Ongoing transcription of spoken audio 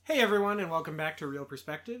Hey everyone, and welcome back to Real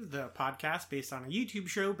Perspective, the podcast based on a YouTube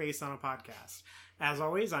show based on a podcast. As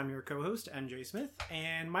always, I'm your co-host, MJ Smith,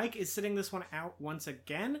 and Mike is sitting this one out once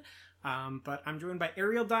again, but I'm joined by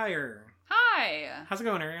Ariel Dyer. Hi! How's it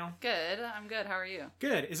going, Ariel? Good. I'm good. How are you?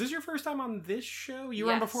 Good. Is this your first time on this show? You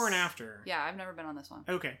were on before and after? Yeah, I've never been on this one.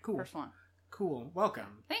 Okay, cool. First one. Cool.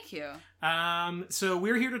 Welcome. Thank you. So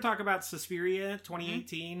we're here to talk about Suspiria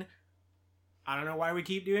 2018. Mm-hmm. I don't know why we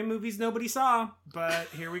keep doing movies nobody saw, but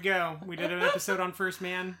here we go. We did an episode on First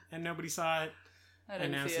Man, and nobody saw it. I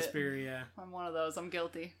didn't and now see Suspiria. I'm one of those. I'm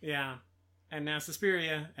guilty. Yeah. And now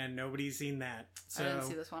Suspiria, and nobody's seen that. So I didn't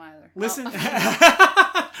see this one either. Listen.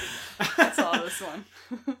 I saw this one.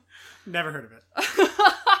 Never heard of it.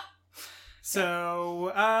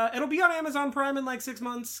 So, it'll be on Amazon Prime in like 6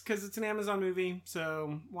 months, because it's an Amazon movie.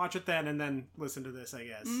 So, watch it then, and then listen to this, I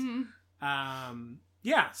guess. Mm-hmm.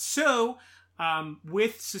 Yeah, so...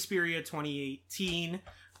 with Suspiria 2018,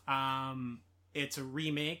 it's a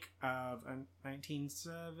remake of a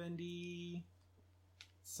 1970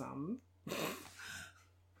 some. I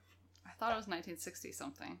thought it was 1960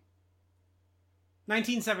 something.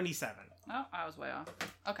 1977. Oh, I was way off.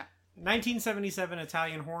 Okay. 1977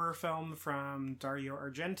 Italian horror film from Dario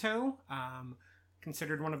Argento,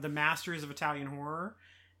 considered one of the masters of Italian horror,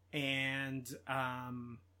 and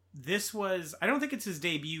this was, I don't think it's his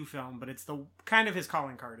debut film, but it's the kind of his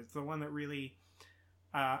calling card. It's the one that really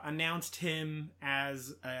announced him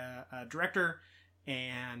as a director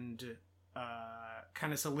and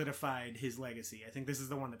kind of solidified his legacy. I think this is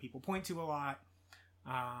the one that people point to a lot.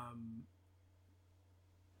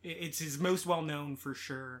 It's his most well-known for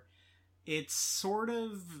sure. It's sort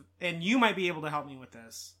of, and you might be able to help me with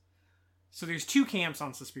this. So there's two camps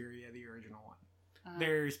on Suspiria, the original one.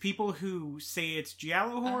 There's people who say it's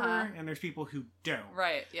giallo horror, and there's people who don't.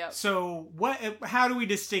 Right, yep. So, how do we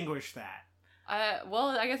distinguish that? Well,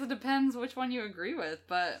 I guess it depends which one you agree with,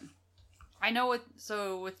 but I know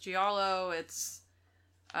with giallo, it's,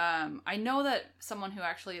 I know that someone who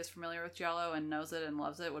actually is familiar with giallo and knows it and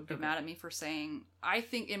loves it would be mad at me for saying, I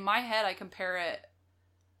think, in my head, I compare it,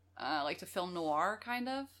 like to film noir, kind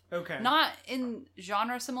of. Okay. Not in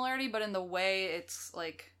genre similarity, but in the way it's,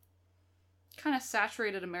 like, kind of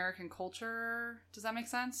saturated American culture. Does that make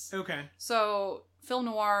sense? Okay. So, film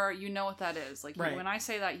noir, you know what that is. Like, right. When I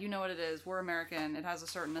say that, you know what it is. We're American. It has a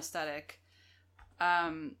certain aesthetic.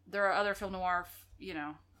 There are other film noir,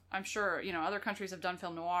 I'm sure, other countries have done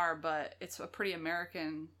film noir, but it's a pretty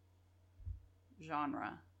American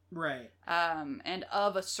genre. Right. And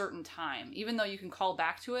of a certain time. Even though you can call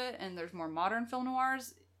back to it, and there's more modern film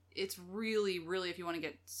noirs, it's really, really, if you want to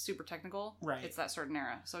get super technical, right, it's that certain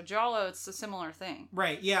era. So giallo, it's a similar thing.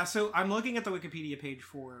 Right, yeah. So I'm looking at the Wikipedia page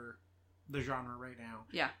for the genre right now.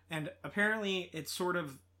 Yeah. And apparently it's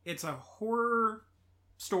a horror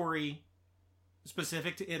story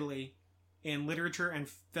specific to Italy in literature and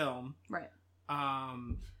film. Right.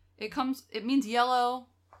 It means yellow.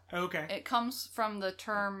 Okay. It comes from the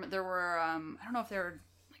term, there were, I don't know if they were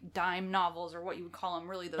dime novels or what you would call them,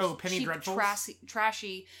 really those penny cheap, dreadfuls?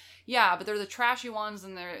 trashy, yeah, but they're the trashy ones,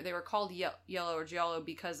 and they were called yellow or giallo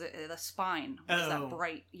because the spine was that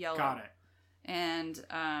bright yellow. Got it. And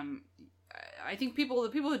I think the people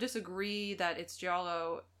who disagree that it's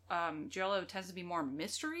giallo tends to be more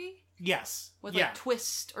mystery. Yes. With like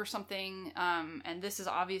twist or something, and this is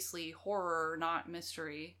obviously horror, not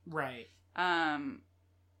mystery. Right.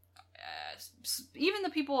 Even the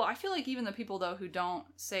people, I feel like even the people though who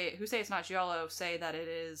say it's not giallo say that it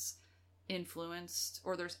is influenced,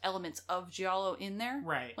 or there's elements of giallo in there.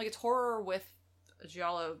 Right. Like it's horror with a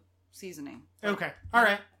giallo seasoning. Okay. All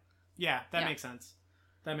right. Yeah, that makes sense.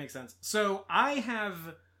 That makes sense. So I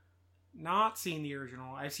have not seen the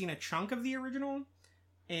original. I've seen a chunk of the original,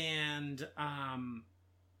 and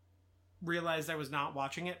realized I was not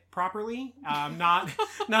watching it properly. Not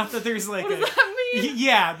that there's like what does that mean?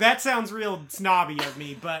 Yeah, that sounds real snobby of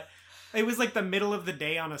me, but it was like the middle of the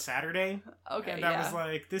day on a Saturday. Okay, and I was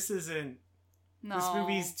like, this isn't. No. This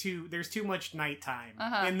movie's there's too much nighttime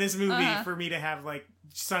in this movie for me to have like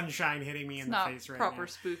sunshine hitting me in the face right now. Not proper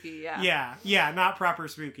spooky, yeah. Yeah, not proper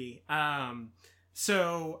spooky.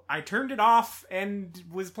 So I turned it off and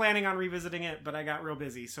was planning on revisiting it, but I got real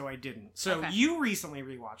busy, so I didn't. So you recently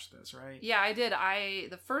rewatched this, right? Yeah, I did.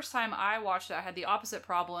 The first time I watched it, I had the opposite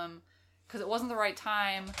problem, because it wasn't the right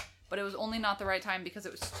time, but it was only not the right time because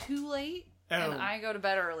it was too late, and I go to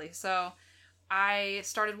bed early. So I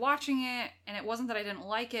started watching it, and it wasn't that I didn't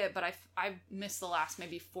like it, but I missed the last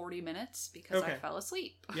maybe 40 minutes because I fell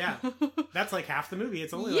asleep. Yeah, that's like half the movie.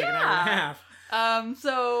 It's only like an hour and a half.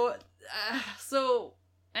 So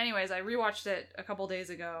anyways, I rewatched it a couple days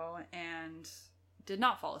ago and did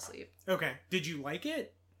not fall asleep. Okay. Did you like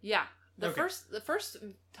it? Yeah. The Okay. first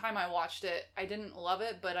time I watched it, I didn't love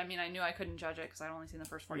it, but I mean, I knew I couldn't judge it because I'd only seen the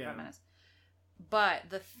first 45 minutes. But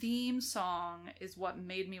the theme song is what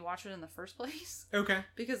made me watch it in the first place. Okay.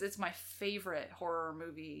 Because it's my favorite horror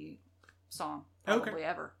movie song probably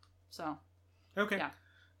ever. So. Okay. Yeah.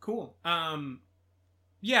 Cool.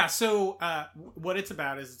 Yeah, so what it's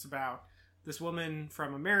about is it's about this woman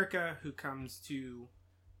from America who comes to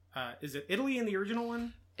is it Italy in the original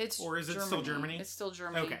one? Or is it still Germany? It's still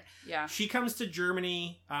Germany. Okay. Yeah. She comes to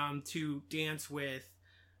Germany to dance with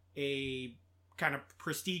a kind of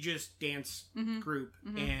prestigious dance group,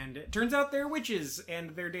 and it turns out they're witches,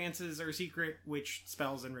 and their dances are secret witch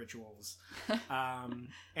spells and rituals.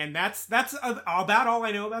 And that's about all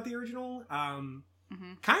I know about the original.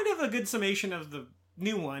 Kind of a good summation of the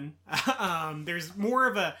new one. There's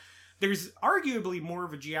arguably more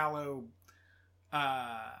of a giallo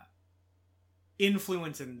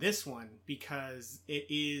influence in this one because it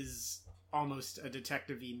is almost a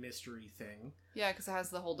detective-y mystery thing. Yeah, because it has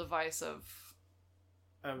the whole device of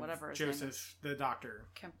whatever his Joseph, name is. the doctor.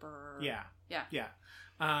 Kemper. Yeah. Yeah.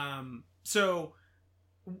 So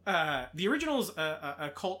the original's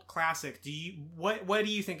a cult classic. What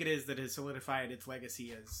do you think it is that has solidified its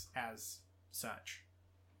legacy as such?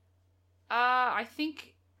 I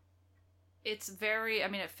think it's very. I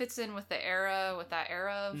mean, it fits in with that era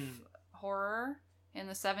of horror in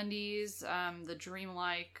the 70s. The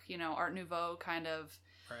dreamlike, Art Nouveau kind of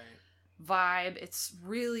vibe. It's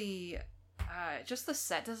really just the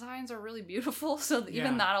set designs are really beautiful. So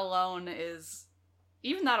even that alone is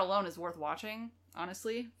worth watching.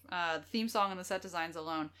 Honestly, the theme song and the set designs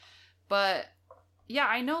alone. But yeah,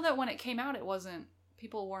 I know that when it came out,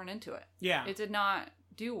 people weren't into it. Yeah, it did not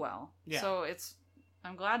do well. Yeah. So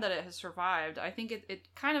I'm glad that it has survived. I think it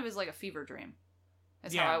kind of is like a fever dream.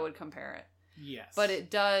 Is how I would compare it. Yes. But it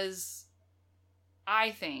does. I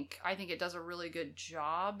think it does a really good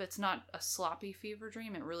job. It's not a sloppy fever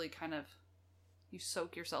dream. It really kind of you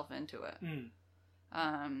soak yourself into it.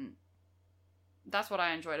 That's what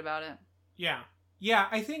I enjoyed about it. Yeah,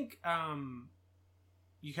 I think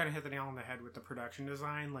you kind of hit the nail on the head with the production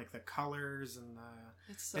design, like the colors and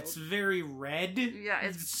it's very red. Yeah,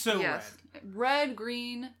 it's so red. Red,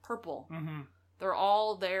 green, purple. Mm-hmm. They're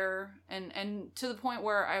all there, and to the point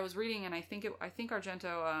where I was reading, and I think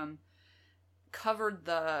Argento covered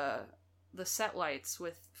the set lights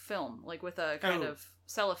with film, like with a kind of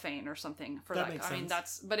cellophane or something for that. Makes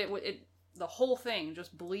sense. Mean, the whole thing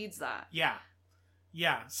just bleeds that. Yeah.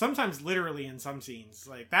 Yeah, sometimes literally in some scenes.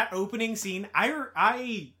 Like, that opening scene,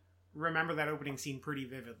 I remember that opening scene pretty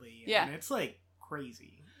vividly. Yeah. And it's, like,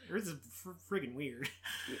 crazy. It's friggin' weird.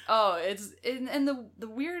 And the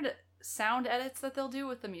weird sound edits that they'll do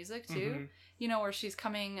with the music, too. Mm-hmm. Where she's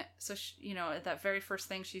coming, so, at that very first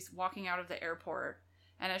thing, she's walking out of the airport.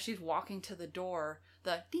 And as she's walking to the door,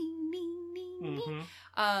 the ding, ding, ding, ding.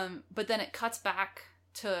 But then it cuts back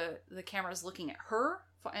to the cameras looking at her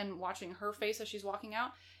and watching her face as she's walking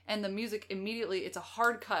out, and the music immediately, it's a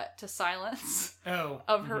hard cut to silence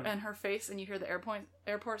of her and her face, and you hear the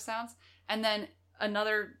airport sounds, and then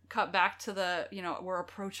another cut back to the we're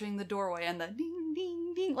approaching the doorway and the ding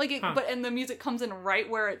ding ding and the music comes in right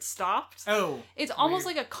where it stopped. It's almost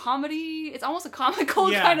like a comedy. It's almost a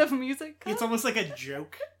comical kind of music cut. It's almost like a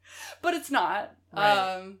joke, but it's not.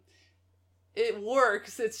 Right. It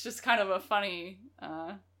works. It's just kind of a funny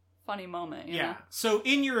moment. You know? So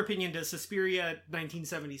in your opinion, does Suspiria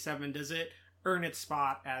 1977, does it earn its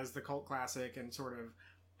spot as the cult classic and sort of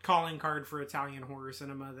calling card for Italian horror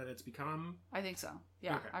cinema that it's become? I think so.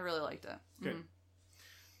 Yeah. Okay. I really liked it. Good.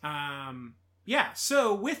 Mm-hmm.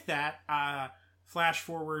 So with that, flash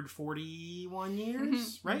forward 41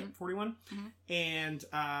 years, right? 41. Mm-hmm. And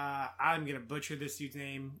I'm going to butcher this dude's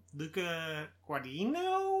name. Luca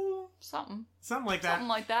Guadagnino? Something like that. Something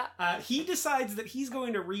like that. He decides that he's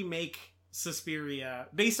going to remake Suspiria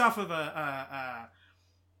based off of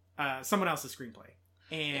someone else's screenplay.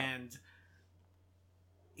 And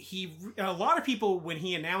a lot of people, when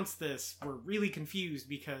he announced this, were really confused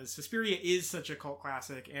because Suspiria is such a cult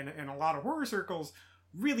classic and a lot of horror circles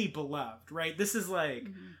really beloved, right? This is like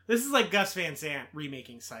Gus Van Sant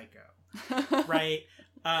remaking Psycho, right?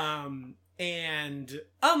 And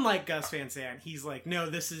unlike Gus Van Sant, he's like, no,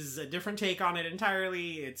 this is a different take on it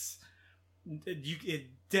entirely. It's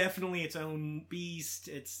definitely its own beast.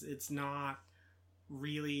 It's not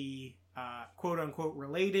really quote unquote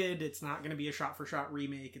related. It's not going to be a shot for shot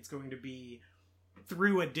remake. It's going to be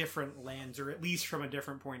through a different lens, or at least from a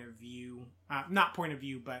different point of view. Not point of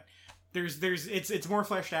view, but it's more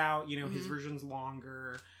fleshed out. His version's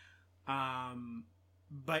longer.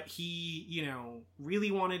 but he, you know,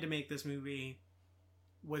 really wanted to make this movie,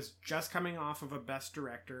 was just coming off of a Best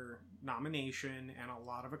Director nomination and a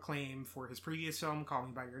lot of acclaim for his previous film, Call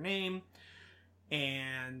Me By Your Name,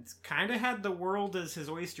 and kind of had the world as his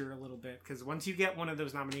oyster a little bit, because once you get one of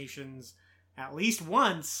those nominations, at least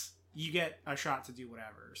once, you get a shot to do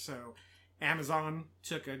whatever. So Amazon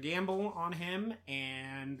took a gamble on him,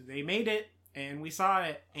 and they made it, and we saw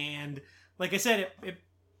it, and like I said,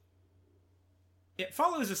 it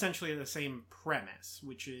follows essentially the same premise,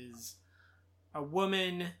 which is a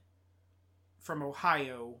woman from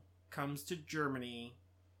Ohio comes to Germany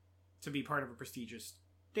to be part of a prestigious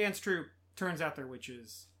dance troupe. Turns out they're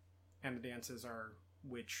witches, and the dances are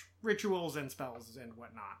witch rituals and spells and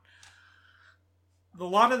whatnot. A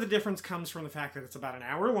lot of the difference comes from the fact that it's about an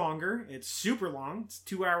hour longer. It's super long. It's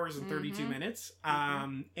 2 hours and 32 minutes.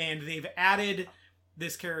 And they've added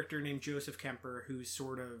this character named Joseph Kemper, who's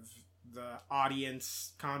sort of the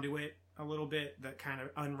audience conduit a little bit, that kind of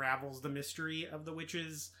unravels the mystery of the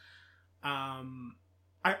witches.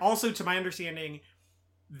 I also, to my understanding,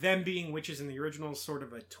 them being witches in the original is sort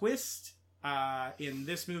of a twist. In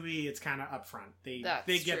this movie, it's kind of upfront. They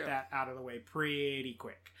get true. that out of the way pretty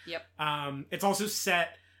quick. Yep. It's also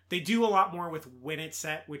set. They do a lot more with when it's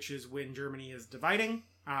set, which is when Germany is dividing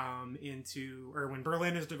or when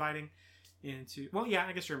Berlin is dividing into. Well, yeah,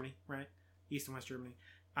 I guess Germany, right? East and West Germany.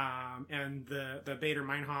 And the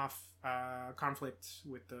Baader-Meinhof conflict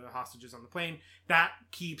with the hostages on the plane, that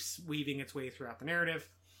keeps weaving its way throughout the narrative,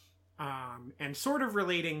 and sort of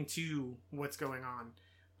relating to what's going on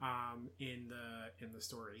in the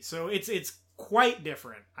story. So it's quite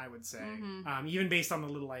different, I would say. Even based on the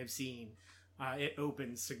little I've seen, it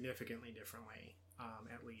opens significantly differently,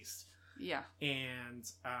 at least. Yeah. And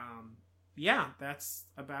yeah, that's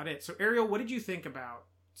about it. So Ariel, what did you think about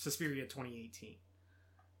Suspiria 2018?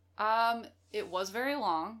 It was very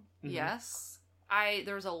long. Yes.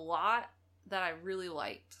 There was a lot that I really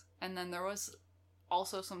liked, and then there was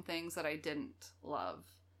also some things that I didn't love.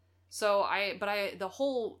 So the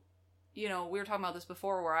whole, you know, we were talking about this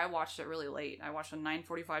before, where I watched it really late. I watched a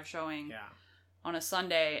 9:45 showing on a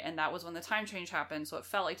Sunday, and that was when the time change happened, so it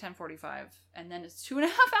felt like 10:45, and then it's 2.5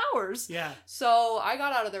 hours. Yeah. So I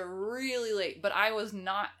got out of there really late, but I was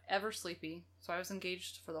not ever sleepy, so I was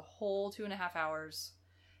engaged for the whole 2.5 hours,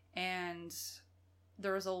 and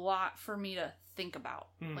there was a lot for me to think about.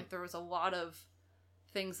 Like, there was a lot of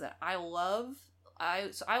things that I love.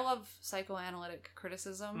 I love psychoanalytic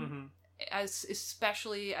criticism,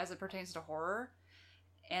 especially as it pertains to horror.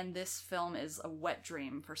 And this film is a wet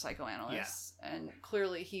dream for psychoanalysts. Yeah. And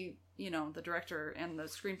clearly he, you know, the director and the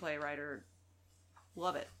screenplay writer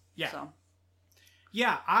love it. Yeah. So.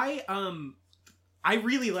 Yeah, I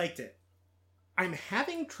really liked it. I'm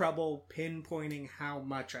having trouble pinpointing how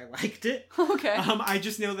much I liked it. Okay. I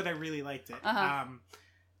just know that I really liked it.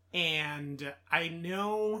 And I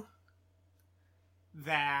know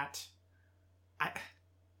that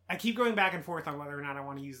I keep going back and forth on whether or not I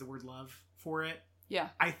want to use the word love for it. Yeah.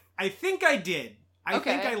 I think I did. I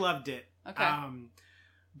think I loved it. Okay.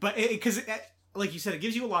 But because like you said, it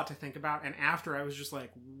gives you a lot to think about, and after I was just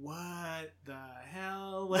like, what the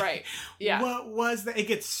hell? Like, right. Yeah. What was that? It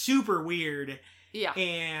gets super weird. Yeah.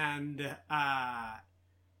 And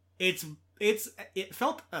it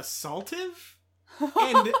felt assaultive.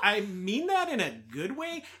 And I mean that in a good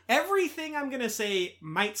way. Everything I'm gonna say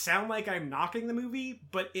might sound like I'm knocking the movie,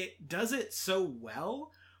 but it does it so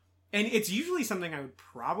well. And it's usually something I would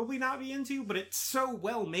probably not be into, but it's so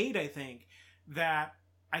well made, I think, that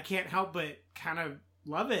I can't help but kind of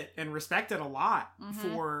love it and respect it a lot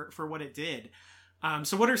for what it did.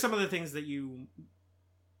 So what are some of the things that you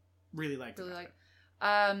really liked? Okay.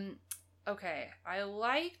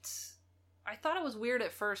 I thought it was weird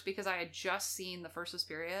at first because I had just seen the first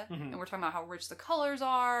Suspiria, and we're talking about how rich the colors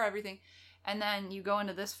are, everything. And then you go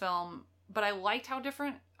into this film, but I liked how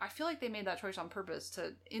different, I feel like they made that choice on purpose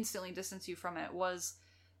to instantly distance you from it, was,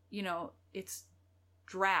 you know, it's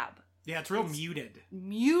drab. Yeah, it's real muted.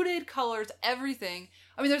 Muted colors, everything.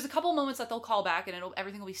 I mean, there's a couple moments that they'll call back and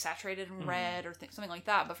everything will be saturated in red or something like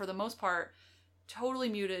that, but for the most part, totally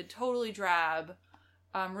muted, totally drab,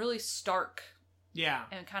 really stark. Yeah.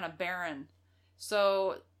 And kind of barren.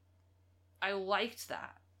 So I liked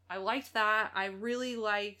that. I really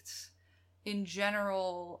liked, in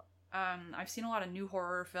general, I've seen a lot of new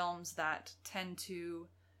horror films that tend to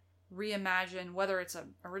reimagine, whether it's a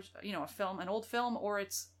film, an old film, or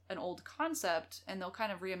it's an old concept, and they'll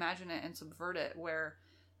kind of reimagine it and subvert it, where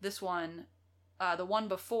this one, the one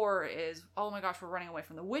before is, oh my gosh, we're running away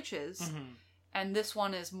from the witches. And this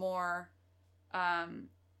one is more, I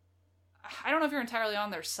don't know if you're entirely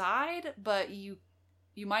on their side, but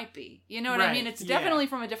you might be. You know what I mean? It's definitely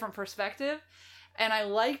from a different perspective. And I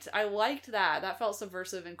liked that. That felt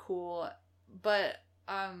subversive and cool. But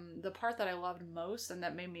the part that I loved most and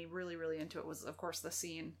that made me really, really into it was, of course, the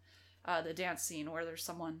scene, the dance scene where there's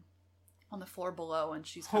someone on the floor below and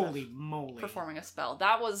she's holy moly performing a spell.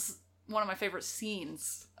 That was one of my favorite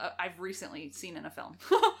scenes I've recently seen in a film.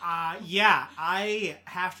 Yeah, I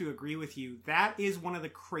have to agree with you. That is one of the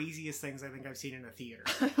craziest things I think I've seen in a theater.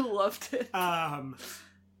 I loved it.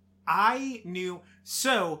 I knew...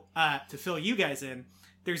 So, to fill you guys in,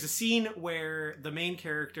 there's a scene where the main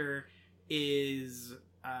character is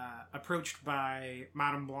approached by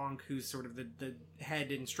Madame Blanc, who's sort of the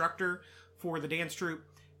head instructor for the dance troupe,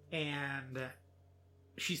 and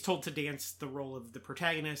she's told to dance the role of the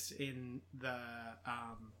protagonist in the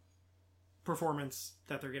performance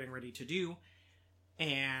that they're getting ready to do.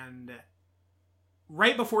 And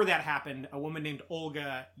right before that happened, a woman named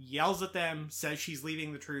Olga yells at them, says she's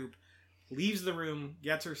leaving the troupe, leaves the room,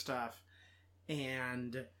 gets her stuff,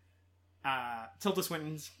 and Tilda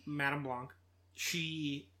Swinton's Madame Blanc,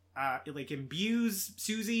 she imbues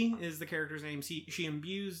Susie, is the character's name. She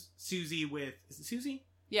imbues Susie with... Is it Susie?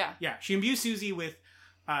 Yeah. Yeah, she imbues Susie with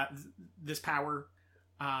this power.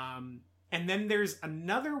 And then there's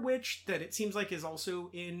another witch that it seems like is also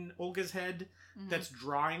in Olga's head, that's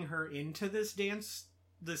drawing her into this dance,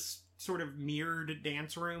 this sort of mirrored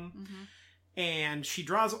dance room. And she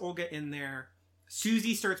draws Olga in there.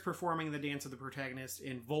 Susie starts performing the dance of the protagonist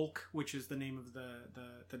in Volk, which is the name of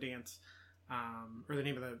the dance, or the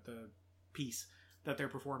name of the piece that they're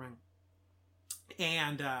performing.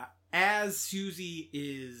 And as Susie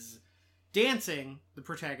is dancing the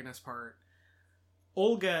protagonist part,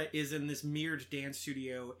 Olga is in this mirrored dance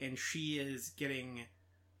studio, and she is getting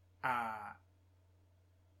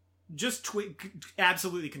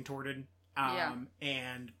absolutely contorted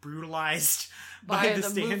and brutalized by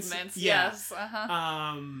this the dance. Movements. Yeah. Yes.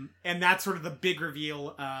 And that's sort of the big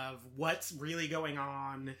reveal of what's really going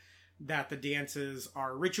on, that the dances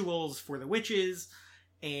are rituals for the witches,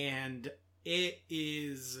 and it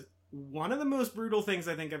is one of the most brutal things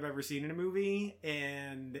I think I've ever seen in a movie,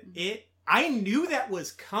 and I knew that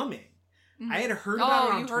was coming. I had heard about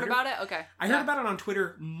it on Twitter. Oh, you heard about it? Okay. I heard about it on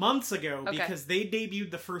Twitter months ago because they debuted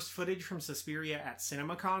the first footage from Suspiria at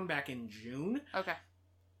CinemaCon back in June. Okay.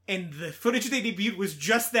 And the footage they debuted was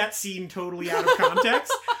just that scene totally out of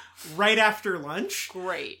context right after lunch.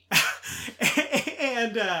 Great.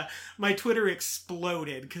 And my Twitter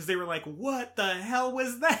exploded because they were like, what the hell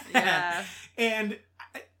was that? Yeah. And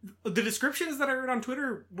the descriptions that I read on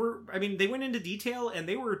Twitter they went into detail and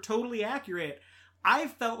they were totally accurate. I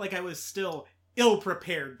felt like I was still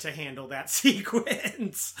ill-prepared to handle that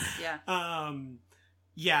sequence. Yeah.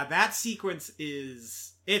 Yeah, that sequence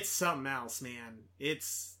it's something else, man.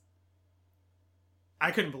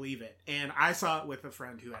 I couldn't believe it. And I saw it with a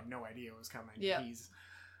friend who had no idea it was coming. Yeah.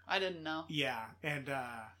 I didn't know. Yeah, and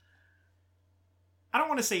I don't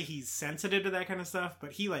want to say he's sensitive to that kind of stuff,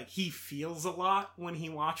 but he feels a lot when he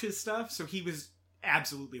watches stuff, so he was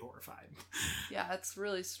absolutely horrified. Yeah, it's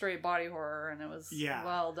really straight body horror, and it was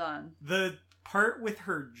well done. The part with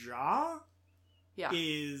her jaw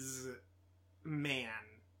is, man,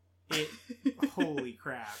 holy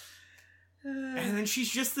crap. And then she's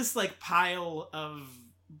just this pile of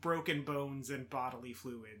broken bones and bodily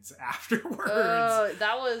fluids afterwards.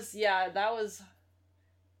 That was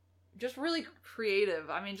just really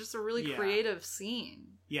creative. I mean, just a really creative scene.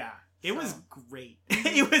 Yeah. It was great.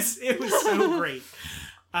 It was so great.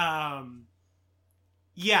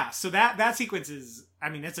 Yeah, so that sequence is,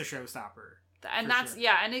 it's a showstopper. And that's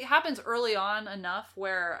sure. And it happens early on enough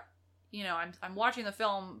where, I'm watching the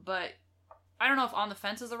film, but I don't know if on the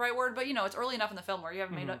fence is the right word, but it's early enough in the film where you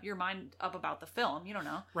haven't made up your mind up about the film. You don't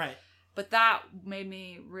know. Right. But that made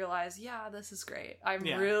me realize, this is great. I'm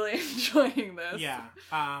really enjoying this. Yeah.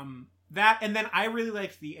 That, and then I really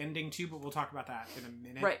liked the ending too, but we'll talk about that in a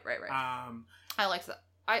minute. Right. I liked that.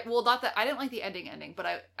 I didn't like the ending, but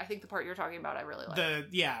I think the part you're talking about I really liked.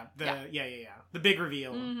 The big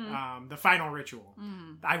reveal, the final ritual.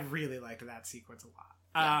 I really liked that sequence a lot.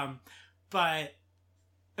 But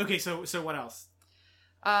okay, so what else?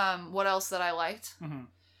 What else that I liked?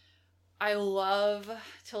 I love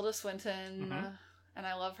Tilda Swinton, and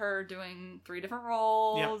I love her doing 3 different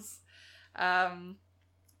roles. Yep.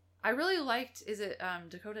 I really liked, is it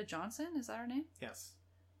Dakota Johnson? Is that her name? Yes.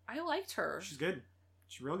 I liked her. She's good.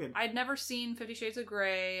 She's real good. I'd never seen 50 Shades of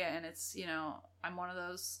Grey, and it's, I'm one of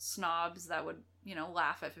those snobs that would,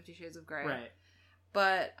 laugh at 50 Shades of Grey. Right.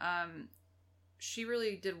 But she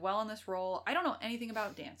really did well in this role. I don't know anything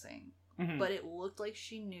about dancing, but it looked like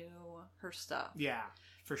she knew her stuff. Yeah.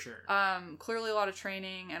 For sure. Clearly a lot of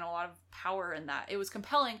training and a lot of power in that. It was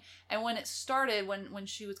compelling. And when it started, when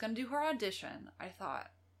she was going to do her audition, I thought,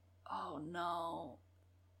 oh no,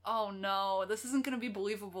 this isn't going to be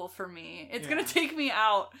believable for me. It's going to take me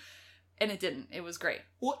out. And it didn't. It was great.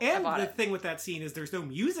 Well, and the thing with that scene is there's no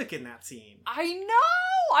music in that scene. I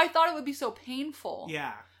know! I thought it would be so painful.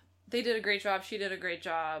 Yeah. They did a great job. She did a great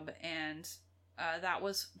job. And that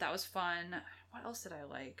was fun. What else did I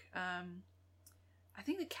like? I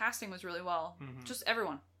think the casting was really well. Mm-hmm. Just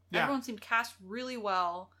everyone. Yeah. Everyone seemed cast really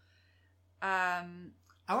well. I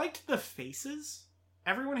liked the faces.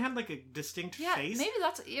 Everyone had like a distinct face. Maybe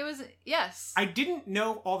yes. I didn't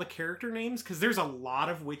know all the character names because there's a lot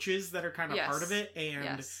of witches that are kind of part of it,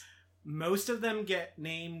 and most of them get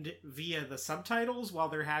named via the subtitles while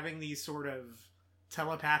they're having these sort of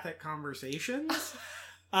telepathic conversations.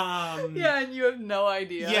 And you have no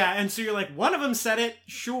idea. Yeah, and so you're like, one of them said it,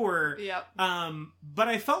 sure. Yep. But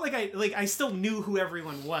I felt like I still knew who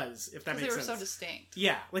everyone was, if that makes sense. They were so distinct.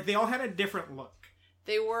 Yeah, like they all had a different look.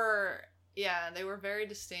 They were very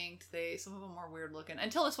distinct. Some of them were weird looking.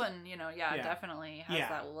 Until this one, definitely has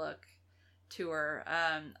that look to her.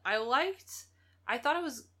 I thought it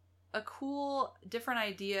was a cool, different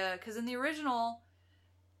idea, because in the original,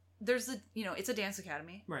 there's it's a dance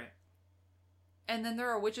academy. Right. And then there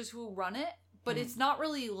are witches who run it, but it's not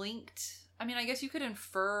really linked. I mean, I guess you could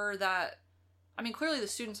infer that. I mean, clearly the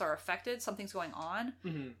students are affected. Something's going on,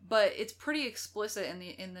 but it's pretty explicit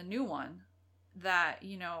in the new one that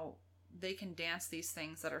they can dance these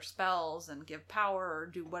things that are spells and give power or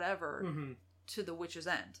do whatever to the witch's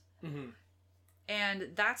end, and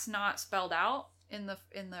that's not spelled out in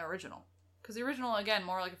the original. Because the original, again,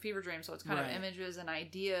 more like a fever dream, so it's kind of images and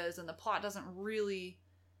ideas, and the plot doesn't really.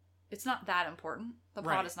 It's not that important. The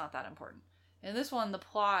plot is not that important. In this one, the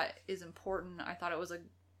plot is important. I thought it was a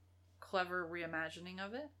clever reimagining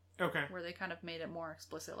of it. Okay. Where they kind of made it more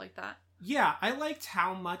explicit like that. Yeah, I liked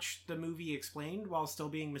how much the movie explained while still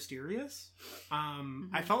being mysterious.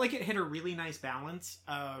 I felt like it hit a really nice balance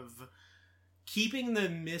of keeping the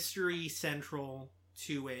mystery central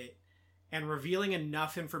to it and revealing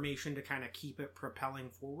enough information to kind of keep it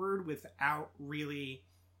propelling forward without really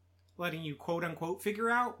letting you quote-unquote figure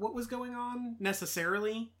out what was going on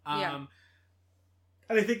necessarily. And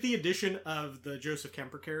I think the addition of the Joseph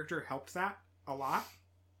Kemper character helped that a lot.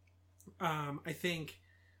 I think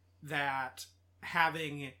that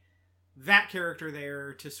having that character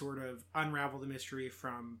there to sort of unravel the mystery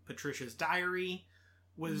from Patricia's diary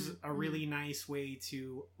was a really nice way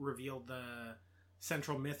to reveal the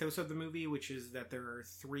central mythos of the movie, which is that there are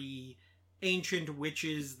 3 ancient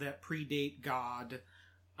witches that predate God,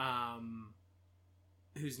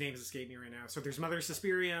 whose names escape me right now. So there's Mother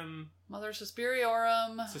Suspiriorum. Mother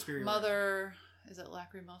Suspiriorum. Mother... Is it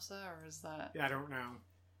Lacrimosa, or is that... I don't know.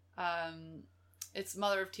 It's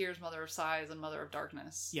Mother of Tears, Mother of Sighs, and Mother of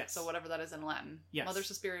Darkness. Yes. So whatever that is in Latin. Yes. Mother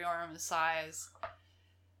Suspiriorum is Sighs.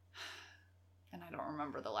 And I don't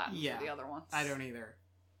remember the Latin for the other ones. I don't either.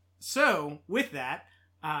 So, with that,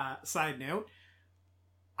 side note,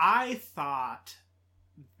 I thought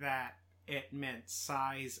that it meant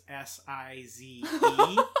size, S-I-Z-E.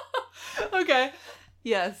 Okay.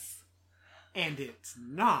 Yes. And it's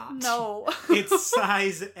not. No. It's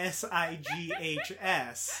size,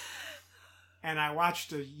 S-I-G-H-S. And I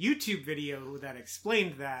watched a YouTube video that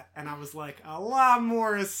explained that, and I was like, a lot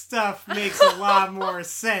more stuff makes a lot more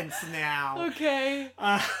sense now. Okay.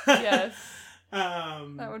 Yes.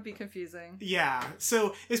 That would be confusing. Yeah.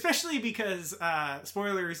 So, especially because,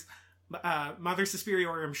 spoilers, Mother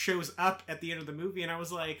Suspiriorum shows up at the end of the movie, and I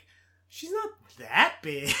was like, she's not that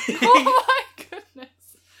big. Oh my goodness.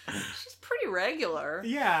 She's pretty regular.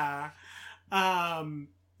 Yeah.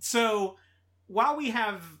 So, while we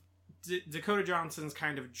have Dakota Johnson's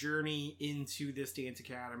kind of journey into this dance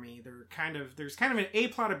academy, there's kind of an A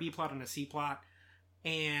plot, a B plot, and a C plot,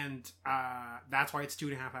 and that's why it's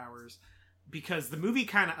 2.5 hours, because the movie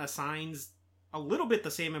kind of assigns a little bit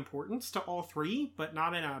the same importance to all 3, but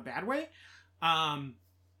not in a bad way. The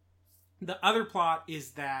other plot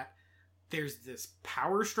is that there's this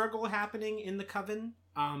power struggle happening in the coven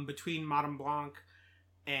between Madame Blanc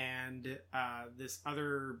and this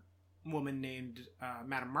other woman named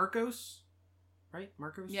Madame Marcos, right?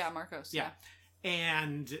 Marcos? Yeah, Marcos. Yeah.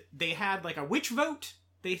 And they had like a witch vote.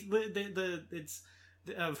 It's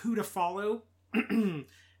of who to follow, and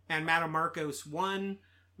Madame Marcos won.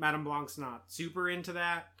 Madame Blanc's not super into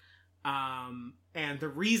that, and the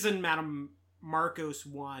reason Madame Marcos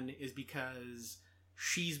won is because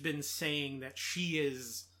she's been saying that she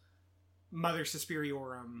is Mother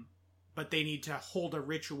Suspiriorum, but they need to hold a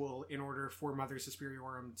ritual in order for Mother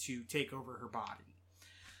Suspiriorum to take over her body.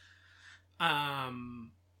 And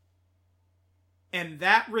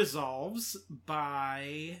that resolves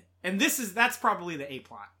by, and that's probably the A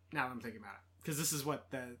plot. Now that I'm thinking about it, because this is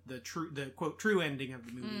what the quote true ending of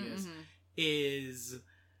the movie is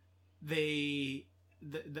the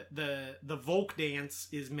Volk dance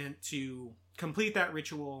is meant to complete that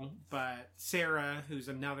ritual, but Sarah, who's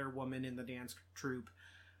another woman in the dance troupe,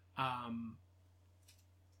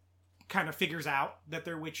 kind of figures out that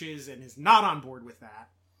they're witches and is not on board with that,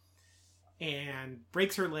 and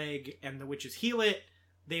breaks her leg, and the witches heal it.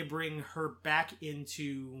 They bring her back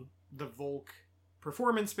into the Volk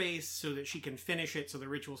performance space so that she can finish it, so the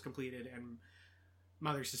ritual's completed, and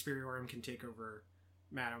Mother Suspiriorum can take over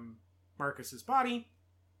Madame Marcos's body.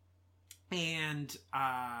 And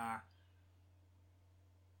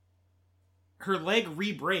her leg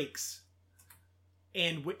re-breaks,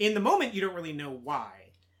 and in the moment you don't really know why.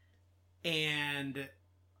 And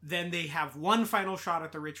then they have one final shot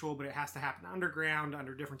at the ritual, but it has to happen underground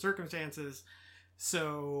under different circumstances.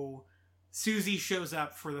 So Susie shows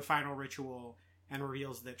up for the final ritual and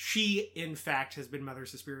reveals that she, in fact, has been Mother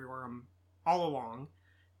Suspiriorum all along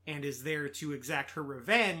and is there to exact her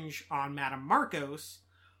revenge on Madame Marcos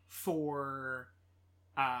for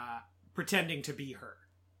pretending to be her,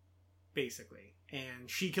 basically. And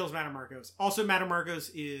she kills Madame Marcos. Also, Madame Marcos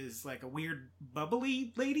is like a weird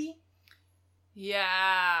bubbly lady.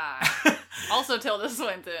 Yeah. Also Tilda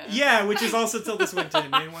Swinton. Yeah, which is also Tilda Swinton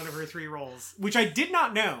in one of her 3 roles, which I did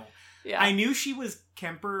not know. Yeah. I knew she was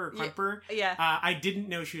Kemper or Klemper. Yeah. I didn't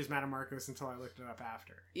know she was Madame Marcos until I looked it up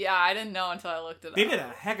after. Yeah, I didn't know until I looked it up. They did a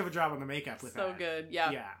heck of a job on the makeup with that. So good,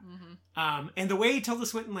 yeah. Yeah. Mm-hmm. And the way Tilda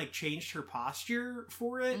Swinton like changed her posture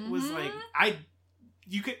for it was like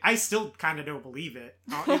I still kind of don't believe it,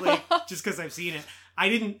 like, just because I've seen it.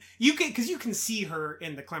 Because you can see her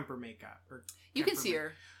in the Klemper makeup. You can see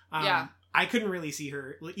her. Yeah. I couldn't really see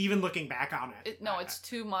her, even looking back on it. It's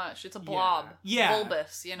too much. It's a blob. Yeah.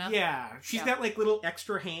 Bulbous, you know? Yeah. She's got, like, little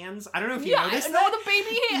extra hands. I don't know if you noticed that. Yeah, the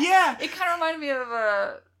baby hands. Yeah. It kind of reminded me of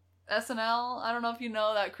SNL. I don't know if you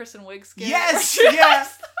know that Kristen Wiig skit. Yes! Yeah.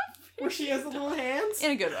 Where she has the little hands.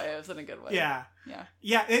 In a good way. It was in a good way. Yeah. Yeah.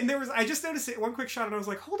 Yeah, and I just noticed it, one quick shot, and I was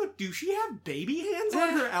like, hold up, do she have baby hands on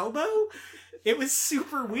her elbow? It was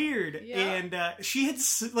super weird. Yeah. And she had,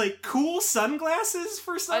 like, cool sunglasses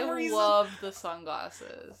for some reason. I loved the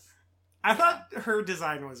sunglasses. I thought her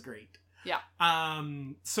design was great. Yeah.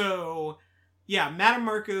 So, yeah, Madame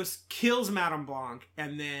Marcos kills Madame Blanc,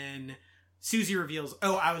 and then Susie reveals,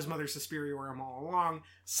 oh, I was Mother Suspiriorum all along,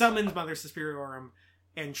 summons Mother Suspiriorum,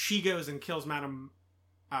 and she goes and kills Madame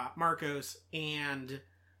Marcos and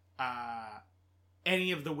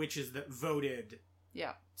any of the witches that voted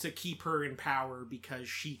to keep her in power because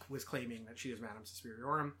she was claiming that she was Madame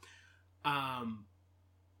Suspiriorum.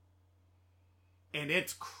 And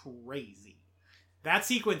it's crazy. That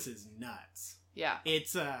sequence is nuts. Yeah.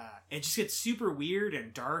 It's it just gets super weird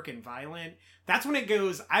and dark and violent. That's when it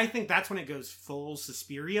goes, I think that's when it goes full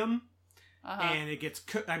Suspirium. And it gets,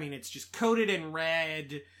 it's just coated in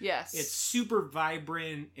red. Yes. It's super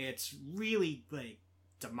vibrant. It's really, like,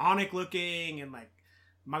 demonic looking. And, like,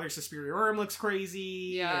 Mother Suspiriorum looks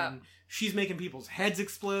crazy. Yeah. And she's making people's heads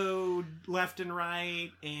explode left and right.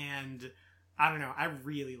 And, I don't know. I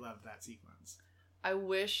really love that sequence. I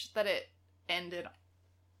wish that it ended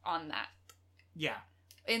on that. Yeah.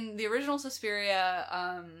 In the original Suspiria,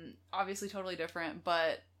 obviously totally different,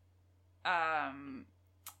 but,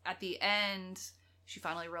 at the end, she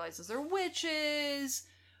finally realizes they're witches,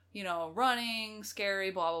 running, scary,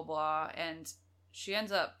 blah, blah, blah. And she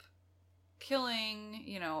ends up killing,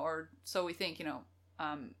 or so we think,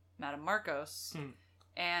 Madame Marcos.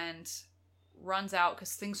 And runs out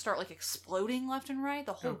because things start, like, exploding left and right.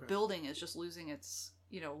 The whole building is just losing its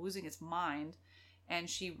mind. And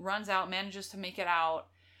she runs out, manages to make it out.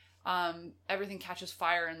 Everything catches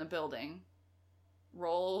fire in the building.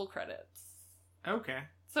 Roll credits. Okay.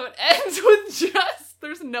 So it ends with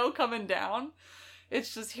there's no coming down.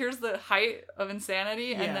 It's just, here's the height of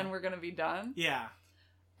insanity, and then we're going to be done. Yeah.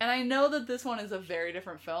 And I know that this one is a very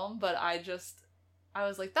different film, but I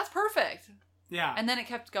was like, that's perfect. Yeah. And then it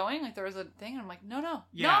kept going, like there was a thing, and I'm like, no,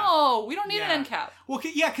 we don't need an end cap. Well,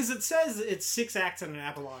 yeah, because it says it's 6 acts and an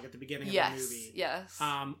epilogue at the beginning of the movie. Yes.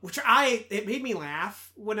 Which it made me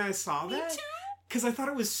laugh when I saw that. Me too. Because I thought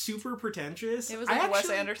it was super pretentious. It was like Wes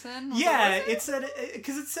Anderson? It said,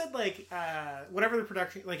 because it said, like, whatever the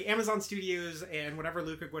production, like Amazon Studios and whatever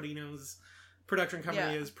Luca Guadagnino's production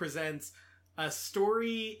company is, presents a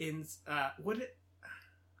story in,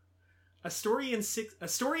 a story and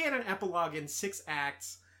an epilogue in 6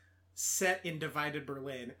 acts set in divided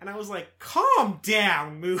Berlin, and I was like, calm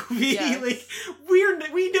down, movie. Yes. Like,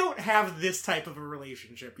 we don't have this type of a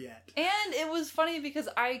relationship yet. And it was funny because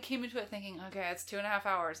I came into it thinking, okay, it's 2.5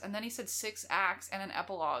 hours, and then he said 6 acts and an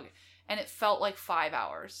epilogue, and it felt like 5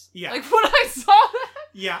 hours. Yeah. Like when I saw that.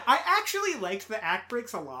 Yeah, I actually liked the act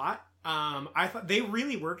breaks a lot. I thought they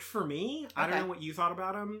really worked for me. I don't know what you thought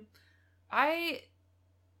about them.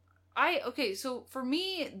 Okay, so for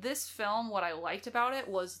me, this film, what I liked about it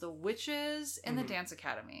was the witches in the dance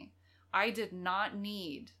academy. I didn't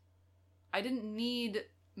need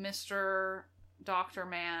Mr. Dr.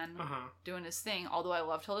 Man doing his thing, although I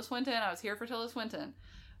love Tilda Swinton. I was here for Tilda Swinton.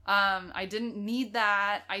 I didn't need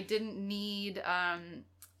that. I didn't need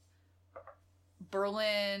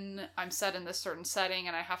Berlin. I'm set in this certain setting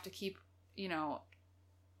and I have to keep,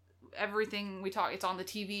 everything we talk, it's on the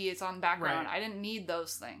TV, it's on background. Right. I didn't need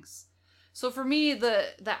those things. So for me,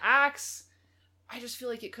 the acts, I just feel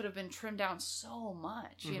like it could have been trimmed down so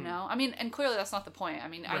much, you know? I mean, and clearly that's not the point. I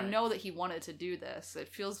mean, right. I know that he wanted to do this. It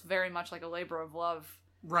feels very much like a labor of love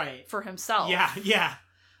for himself. Yeah.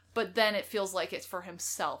 But then it feels like it's for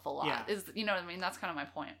himself a lot. Yeah. You know what I mean? That's kind of my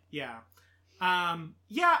point. Yeah.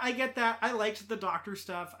 Yeah, I get that. I liked the doctor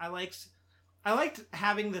stuff. I liked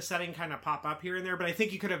having the setting kind of pop up here and there, but I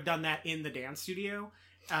think you could have done that in the dance studio.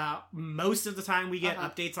 Most of the time we get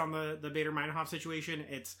updates on the Bader Meinhof situation.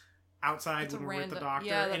 It's outside when we're with the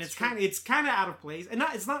doctor, and it's kind of out of place. And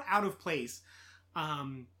it's not out of place,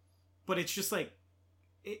 but it's just like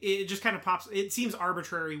it just kind of pops. It seems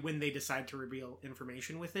arbitrary when they decide to reveal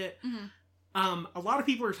information with it. Mm-hmm. A lot of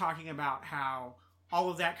people are talking about how all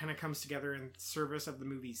of that kind of comes together in service of the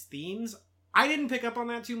movie's themes. I didn't pick up on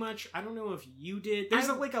that too much. I don't know if you did. There's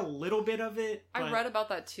a little bit of it. But... I read about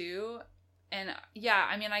that too. And yeah,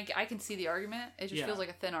 I mean, I can see the argument. It just feels like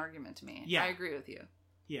a thin argument to me. Yeah. I agree with you.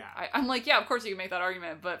 Yeah. I'm like, yeah, of course you can make that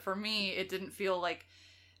argument. But for me, it didn't feel like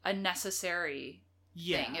a necessary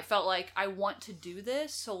thing. It felt like, I want to do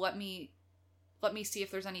this, so let me see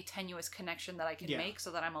if there's any tenuous connection that I can make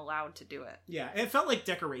so that I'm allowed to do it. Yeah, it felt like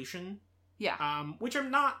decoration. Yeah. Which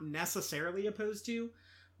I'm not necessarily opposed to.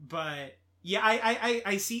 But yeah,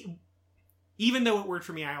 I see, even though it worked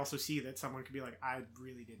for me, I also see that someone could be like, I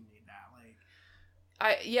really didn't need that.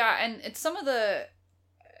 And it's some of the,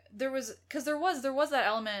 there was that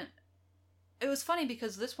element. It was funny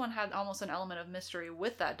because this one had almost an element of mystery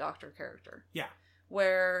with that doctor character. Yeah.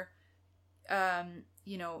 Where,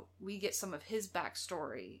 we get some of his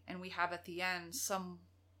backstory, and we have at the end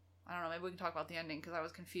I don't know, maybe we can talk about the ending because I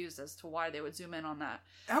was confused as to why they would zoom in on that.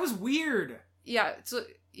 That was weird. Yeah, so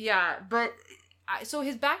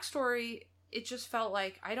his backstory, it just felt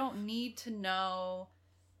like I don't need to know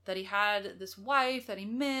that he had this wife that he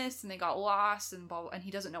missed and they got lost and blah, blah, and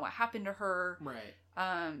he doesn't know what happened to her. Right.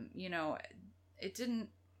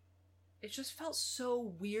 It just felt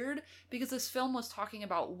so weird because this film was talking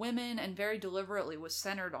about women and very deliberately was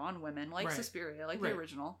centered on women, like Suspiria, like the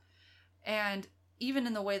original. And even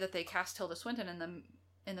in the way that they cast Tilda Swinton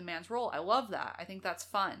in the man's role, I love that. I think that's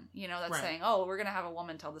fun. That's saying, oh, we're going to have a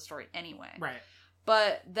woman tell the story anyway. Right.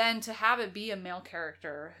 But then to have it be a male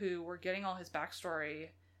character who we're getting all his backstory,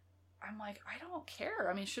 I'm like, I don't care.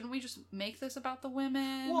 I mean, shouldn't we just make this about the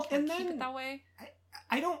women? Well, and then keep it that way?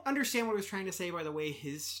 I don't understand what I was trying to say by the way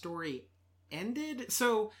his story ended.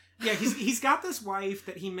 So, yeah, he's got this wife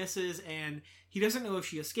that he misses, and he doesn't know if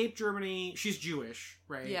she escaped Germany. She's Jewish,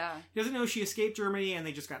 right? Yeah. He doesn't know if she escaped Germany and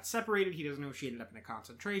they just got separated. He doesn't know if she ended up in a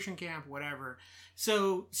concentration camp, whatever.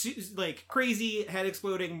 So, like, crazy, head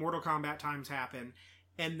exploding, Mortal Kombat times happen.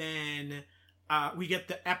 And then we get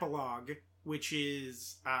the epilogue, which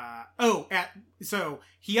is... so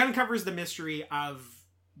he uncovers the mystery of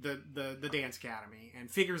the dance academy and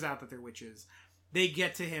figures out that they're witches. They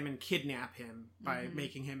get to him and kidnap him by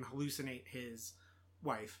making him hallucinate his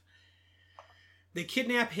wife. They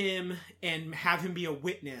kidnap him and have him be a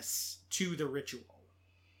witness to the ritual.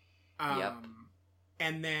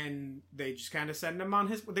 And then they just kind of send him on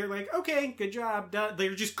his... They're like, okay, good job.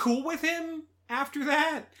 They're just cool with him after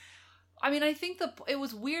that. I mean, I think it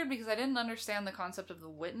was weird because I didn't understand the concept of the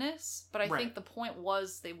witness, but I think the point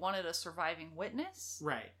was they wanted a surviving witness.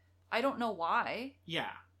 Right. I don't know why.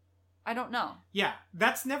 Yeah. I don't know. Yeah,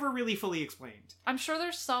 that's never really fully explained. I'm sure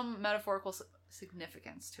there's some metaphorical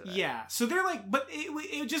significance to it. Yeah, so they're like, but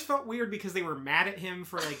it just felt weird because they were mad at him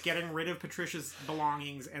for like getting rid of Patricia's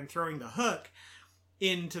belongings and throwing the hook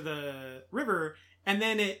into the river, and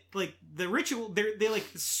then it like the ritual they like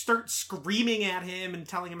start screaming at him and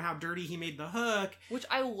telling him how dirty he made the hook, which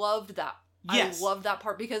I loved that. Yes. I loved that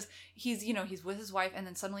part because he's with his wife and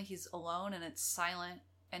then suddenly he's alone and it's silent.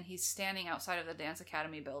 and he's standing outside of the Dance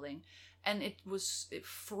Academy building, and it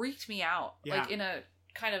freaked me out. Yeah. Like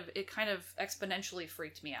it kind of exponentially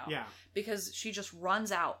freaked me out. Yeah. Because she just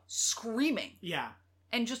runs out screaming. Yeah.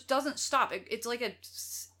 And just doesn't stop. It's like a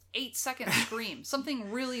 8-second scream.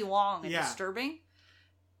 Something really long and disturbing.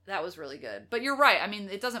 That was really good. But you're right. I mean,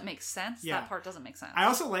 it doesn't make sense. Yeah. That part doesn't make sense. I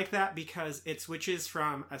also like that because it switches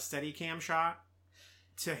from a Steadicam shot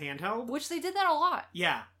to handheld. Which they did that a lot.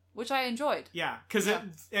 Yeah. Which I enjoyed. Yeah. Because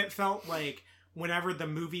it felt like whenever the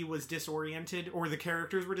movie was disoriented or the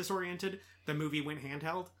characters were disoriented, the movie went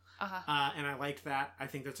handheld. Uh-huh. And I liked that. I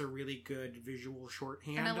think that's a really good visual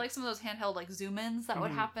shorthand. And I like some of those handheld like zoom-ins that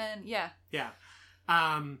would happen. Yeah. Yeah.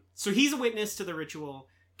 So he's a witness to the ritual,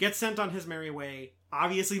 gets sent on his merry way,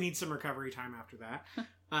 obviously needs some recovery time after that.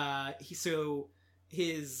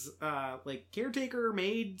 His caretaker,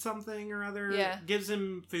 maid something or other, gives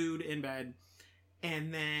him food in bed.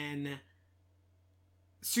 And then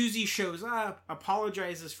Susie shows up,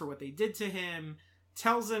 apologizes for what they did to him,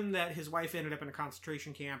 tells him that his wife ended up in a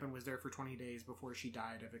concentration camp and was there for 20 days before she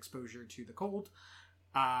died of exposure to the cold.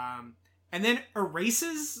 And then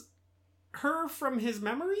erases her from his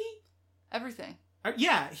memory? Everything.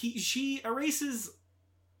 She erases...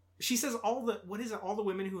 She says all the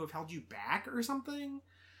women who have held you back or something?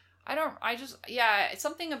 It's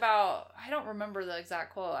something about... I don't remember the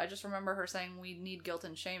exact quote. I just remember her saying, we need guilt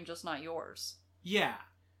and shame, just not yours. Yeah.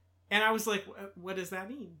 And I was like, what does that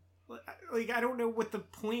mean? Like, I don't know what the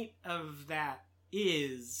point of that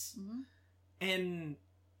is. Mm-hmm. And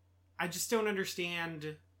I just don't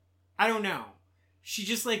understand. I don't know. She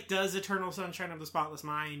just, like, does Eternal Sunshine of the Spotless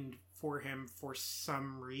Mind for him for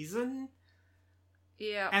some reason.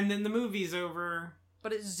 Yeah. And then the movie's over.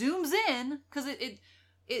 But it zooms in, because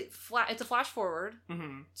it's a flash forward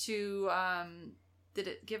to, did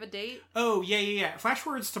it give a date? Oh, yeah. Flash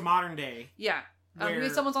forwards to modern day. Yeah.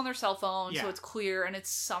 Because someone's on their cell phone, so it's clear, and it's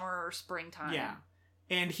summer or springtime. Yeah.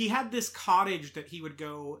 And he had this cottage that he would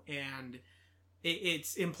go, and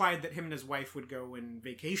it's implied that him and his wife would go and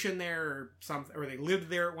vacation there, or something, or they lived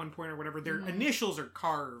there at one point, or whatever. Their initials are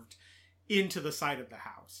carved into the side of the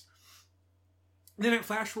house. Then it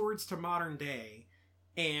flash forwards to modern day,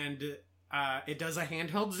 and it does a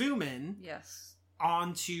handheld zoom in. Yes.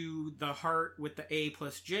 Onto the heart with the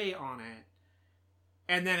A+J on it.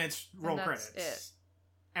 And then it's roll credits.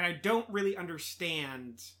 And I don't really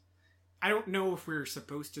understand. I don't know if we're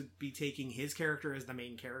supposed to be taking his character as the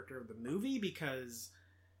main character of the movie, because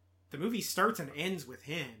the movie starts and ends with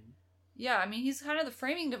him. Yeah, I mean, he's kind of the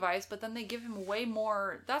framing device, but then they give him way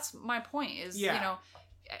more. That's my point, is,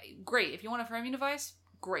 great. If you want a framing device,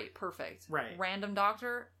 great, perfect. Right. Random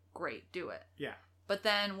doctor, great, do it. Yeah. But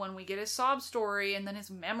then when we get his sob story, and then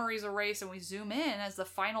his memories erased, and we zoom in as the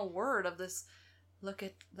final word of this... Look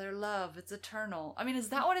at their love. It's eternal. I mean, is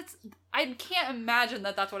that what it's... I can't imagine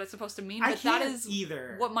that that's what it's supposed to mean, but that is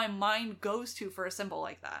either what my mind goes to for a symbol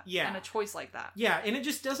like that. Yeah. And a choice like that. Yeah, and it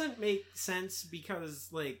just doesn't make sense because,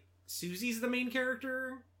 like, Susie's the main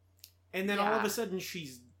character, and then all of a sudden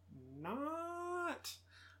she's not...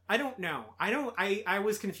 I don't know. I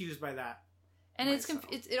was confused by that. And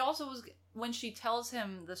it also was... When she tells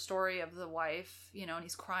him the story of the wife, and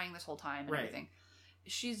he's crying this whole time and everything...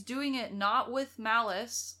 She's doing it not with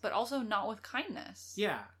malice, but also not with kindness.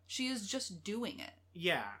 Yeah. She is just doing it.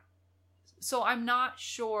 Yeah. So I'm not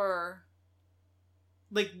sure...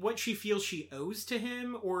 Like, what she feels she owes to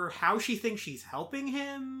him, or how she thinks she's helping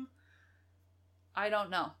him. I don't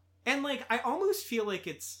know. And, like, I almost feel like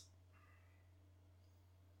it's...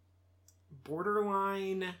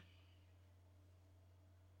 borderline...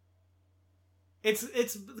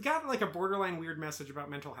 It's got, like, a borderline weird message about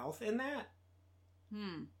mental health in that.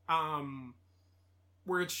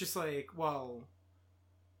 Where it's just like, well,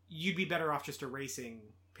 you'd be better off just erasing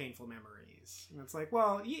painful memories. And it's like,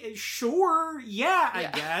 well, sure, I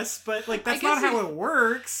guess, but, like, that's not how it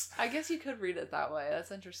works. I guess you could read it that way.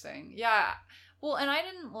 That's interesting. Yeah. Well, and I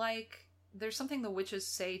didn't like... There's something the witches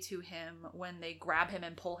say to him when they grab him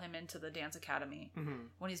and pull him into the dance academy,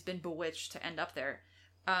 when he's been bewitched to end up there,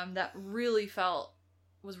 that really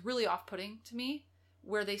was really off-putting to me,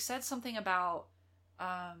 where they said something about...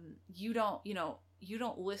 you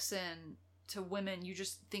don't listen to women, you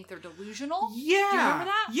just think they're delusional? Yeah. Do you remember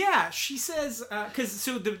that? Yeah, she says,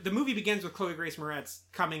 so the movie begins with Chloe Grace Moretz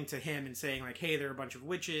coming to him and saying, like, hey, there are a bunch of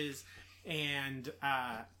witches, and,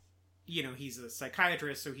 he's a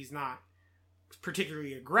psychiatrist, so he's not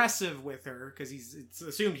particularly aggressive with her, because it's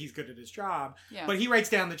assumed he's good at his job, but he writes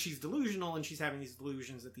down that she's delusional, and she's having these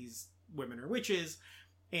delusions that these women are witches,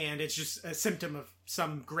 and it's just a symptom of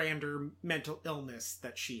some grander mental illness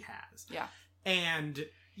that she has. Yeah. And,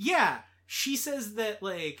 she says that,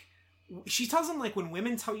 like, she tells him, like, when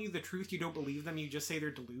women tell you the truth, you don't believe them, you just say they're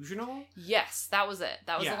delusional. Yes, that was it.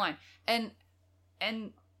 That was the line. And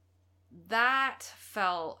that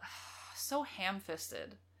felt so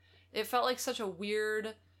ham-fisted. It felt like such a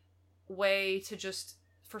weird way to just,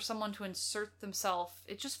 for someone to insert themselves.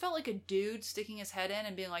 It just felt like a dude sticking his head in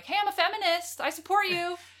and being like, hey, I'm a feminist, I support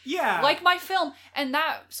you. Yeah. Like my film. And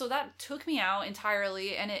that took me out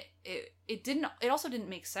entirely, and it also didn't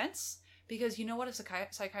make sense. Because you know what a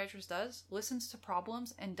psychiatrist does? Listens to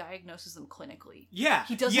problems and diagnoses them clinically. Yeah.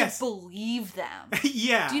 He doesn't believe them.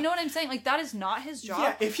 Yeah. Do you know what I'm saying? Like, that is not his job.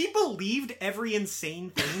 Yeah, if he believed every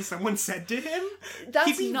insane thing someone said to him,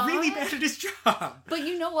 That's he'd be really bad at his job. But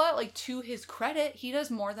you know what? Like, to his credit, he does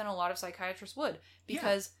more than a lot of psychiatrists would.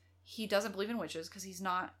 Because he doesn't believe in witches, because he's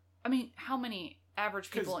not... I mean, how many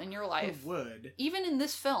average people in your life would? Even in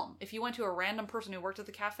this film, if you went to a random person who worked at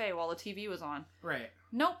the cafe while the TV was on... Right.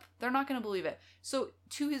 Nope, they're not going to believe it. So,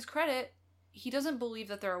 to his credit, he doesn't believe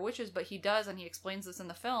that there are witches, but he does, and he explains this in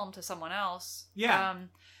the film to someone else. Yeah.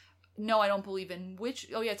 No, I don't believe in witch...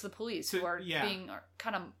 Oh, yeah, it's the police who are being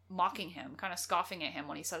kind of mocking him, kind of scoffing at him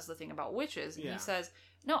when he says the thing about witches. And he says,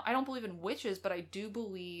 no, I don't believe in witches, but I do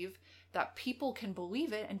believe that people can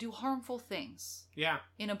believe it and do harmful things. Yeah.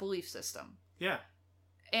 In a belief system. Yeah.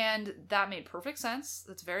 And that made perfect sense.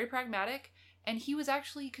 That's very pragmatic. And he was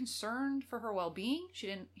actually concerned for her well-being. He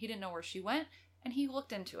didn't know where she went, and he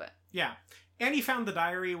looked into it. Yeah. And he found the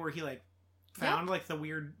diary where he, like, found, like, the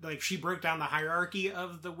weird... Like, she broke down the hierarchy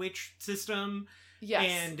of the witch system. Yes.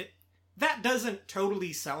 And that doesn't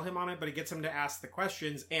totally sell him on it, but it gets him to ask the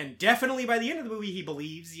questions. And definitely by the end of the movie, he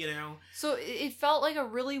believes, you know. So it felt like a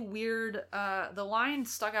really weird... the line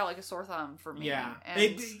stuck out like a sore thumb for me. Yeah.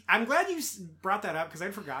 And I'm glad you brought that up, because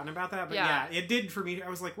I'd forgotten about that. But yeah, it did for me. I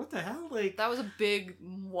was like, what the hell? Like, that was a big...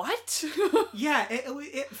 What? Yeah,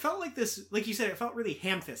 it felt like this... Like you said, it felt really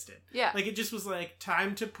ham-fisted. Yeah. Like, it just was like,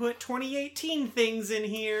 time to put 2018 things in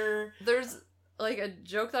here. There's, like, a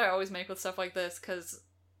joke that I always make with stuff like this, because...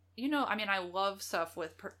 You know, I mean, I love stuff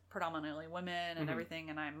with predominantly women and everything,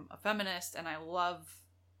 and I'm a feminist, and I love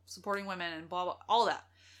supporting women and blah, blah, all that.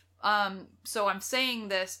 So I'm saying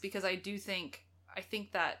this because I think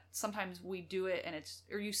that sometimes we do it, and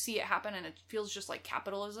or you see it happen, and it feels just like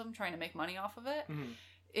capitalism trying to make money off of it.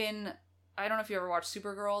 Mm-hmm. I don't know if you ever watched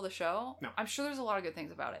Supergirl, the show. No. I'm sure there's a lot of good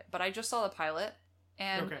things about it, but I just saw the pilot,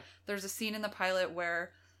 and there's a scene in the pilot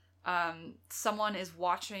where... someone is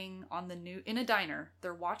watching on the news in a diner.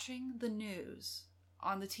 They're watching the news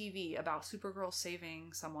on the TV about Supergirl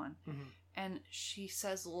saving someone. Mm-hmm. And she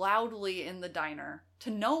says loudly in the diner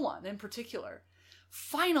to no one in particular,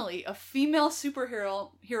 finally, a female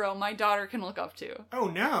superhero my daughter can look up to.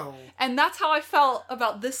 Oh no. And that's how I felt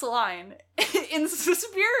about this line in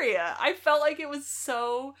Suspiria. I felt like it was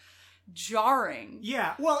so jarring.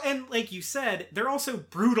 Yeah, well, and like you said, they're also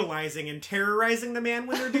brutalizing and terrorizing the man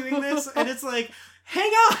when they're doing this, and it's like,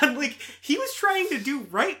 hang on, like, he was trying to do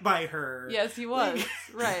right by her. Yes, he was. Like,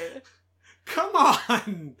 right. Come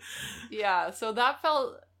on. Yeah, so that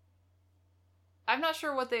felt... I'm not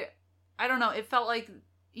sure what I don't know, it felt like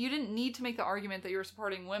you didn't need to make the argument that you were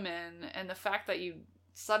supporting women, and the fact that you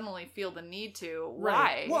suddenly feel the need to. Why?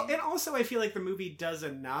 Right. Well, and also I feel like the movie does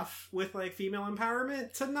enough with, like, female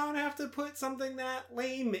empowerment to not have to put something that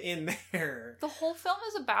lame in there. The whole film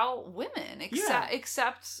is about women,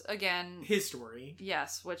 except again... his story.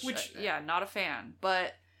 Yes, which not a fan.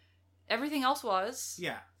 But everything else was.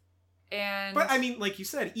 Yeah. And... But, I mean, like you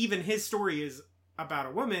said, even his story is about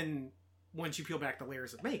a woman once you peel back the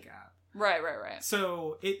layers of makeup. Right.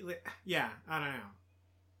 So, I don't know.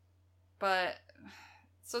 But...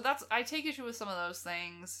 So I take issue with some of those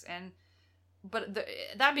things, but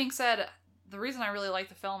that being said, the reason I really like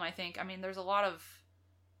the film, I think, I mean, it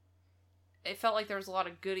felt like there was a lot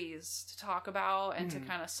of goodies to talk about and to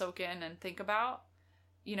kind of soak in and think about,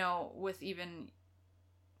 you know, with even,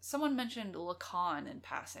 someone mentioned Lacan in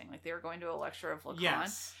passing, like they were going to a lecture of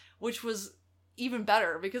Lacan, which was even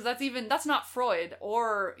better, because that's not Freud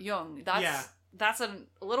or Jung, that's a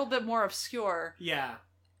little bit more obscure,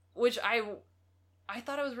 which I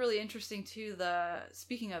thought it was really interesting too,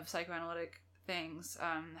 speaking of psychoanalytic things,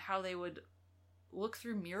 how they would look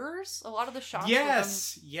through mirrors, a lot of the shots.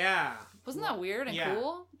 Yes, Wasn't that weird and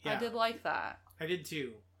cool? Yeah. I did like that. I did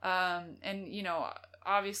too. And, you know,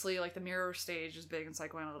 obviously, like, the mirror stage is big in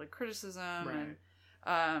psychoanalytic criticism, right.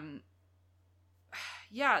 And,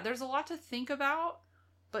 there's a lot to think about,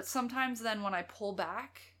 but sometimes then when I pull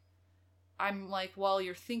back, I'm like, well,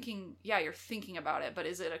 you're thinking about it, but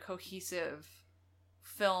is it a cohesive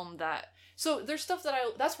film so there's stuff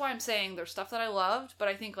that's why I'm saying there's stuff that I loved, but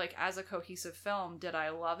I think, like, as a cohesive film, did I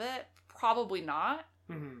love it? probably not.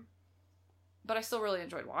 Mm-hmm. But I still really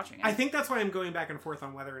enjoyed watching it. I think that's why I'm going back and forth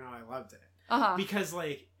on whether or not I loved it. Uh-huh. Because,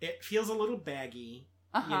 like, it feels a little baggy.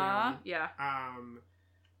 Uh-huh. You know? Yeah.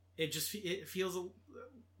 It feels...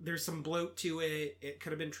 There's some bloat to it. It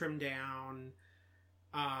could have been trimmed down.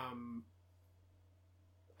 I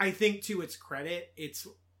think, to its credit, it's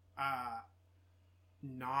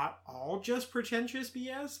not all just pretentious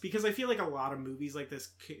BS. Because I feel like a lot of movies like this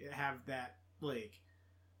have that, like,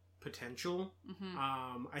 potential.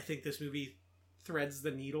 Mm-hmm. I think this movie threads the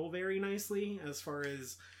needle very nicely as far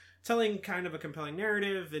as telling kind of a compelling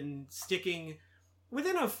narrative and sticking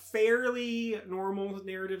within a fairly normal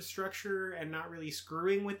narrative structure and not really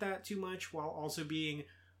screwing with that too much while also being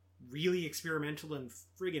really experimental and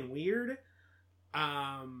friggin' weird.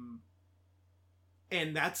 And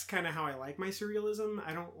that's kind of how I like my surrealism.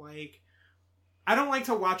 I don't like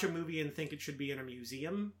to watch a movie and think it should be in a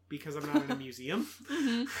museum because I'm not in a museum.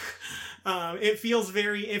 Mm-hmm. It feels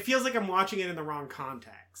like I'm watching it in the wrong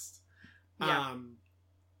context. Yeah.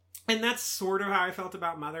 And that's sort of how I felt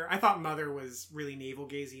about Mother. I thought Mother was really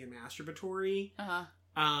navel-gazing and masturbatory. Uh-huh.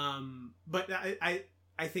 But I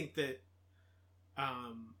think that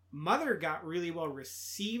Mother got really well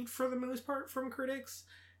received for the most part from critics,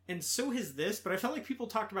 and so has this. But I felt like people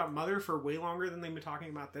talked about Mother for way longer than they've been talking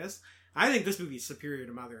about this. I think this movie is superior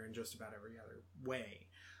to Mother in just about every other way.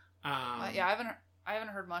 Yeah, I haven't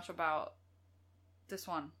heard much about this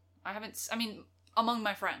one. I mean, among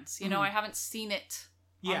my friends, you know, Mhm. I haven't seen it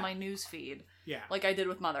on my news feed. Yeah. Like I did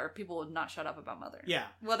with Mother. People would not shut up about Mother. Yeah.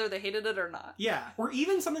 Whether they hated it or not. Yeah. Or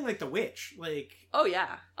even something like The Witch. Like... Oh,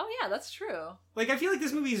 yeah. Oh, yeah, that's true. Like, I feel like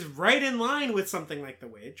this movie is right in line with something like The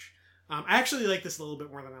Witch. I actually like this a little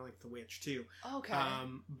bit more than I like The Witch, too. Okay.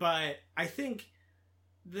 But I think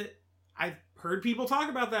that I've heard people talk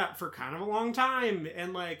about that for kind of a long time.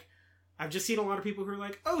 And, like, I've just seen a lot of people who are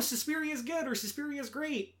like, oh, Suspiria is good or Suspiria is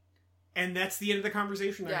great. And that's the end of the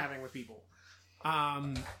conversation they're having with people.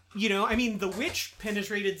 You know, I mean, The Witch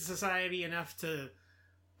penetrated society enough to...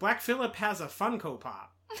 Black Phillip has a Funko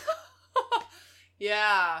Pop.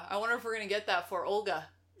 Yeah, I wonder if we're gonna get that for Olga.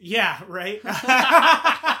 Yeah, right?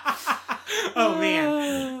 Oh,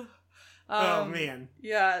 man. Oh, man.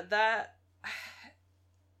 Yeah, that...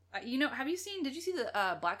 You know, did you see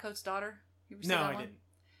the Blackcoat's Daughter? You ever see No, that I one? didn't.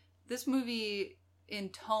 This movie, in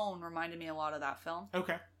tone, reminded me a lot of that film.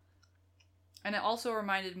 Okay. And it also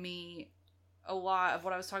reminded me a lot of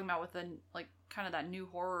what I was talking about with the, like, kind of that new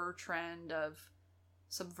horror trend of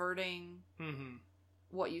subverting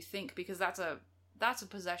what you think, because that's a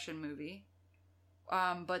possession movie.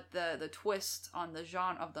 But the twist on the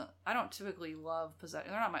genre of the... I don't typically love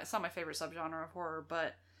possession. It's not my favorite subgenre of horror,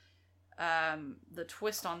 but the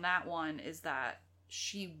twist on that one is that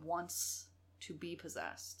she wants to be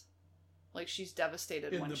possessed. Like, she's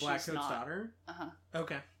devastated when she's not. In the Blackcoat's Daughter? Uh-huh.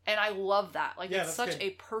 Okay. And I love that. Like, yeah, it's such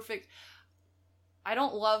a perfect... I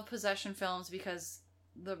don't love possession films because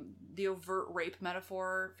the overt rape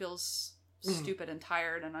metaphor feels stupid and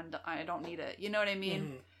tired, and I don't need it. You know what I mean?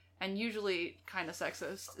 Mm-hmm. And usually kind of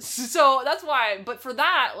sexist. So that's why. But for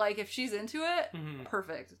that, like, if she's into it,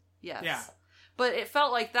 perfect. Yes. Yeah. But it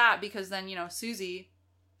felt like that because then, you know, Susie,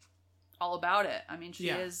 all about it. I mean, she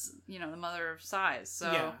is, you know, the mother of size.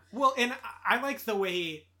 So yeah. Well, and I like the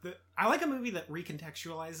way I like a movie that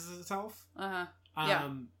recontextualizes itself. Uh-huh.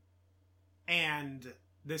 Yeah. And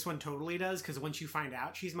this one totally does, because once you find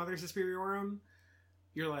out she's Mother Superiorum,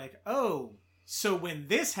 you're like, oh, so when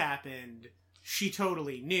this happened, she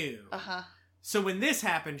totally knew. Uh-huh. So when this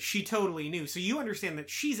happened, she totally knew. So you understand that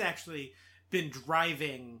she's actually been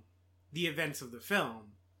driving the events of the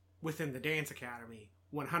film within the Dance Academy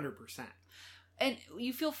 100%. And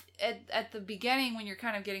you feel at the beginning, when you're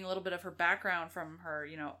kind of getting a little bit of her background from her,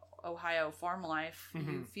 you know, Ohio farm life,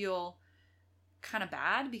 you feel kind of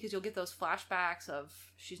bad because you'll get those flashbacks of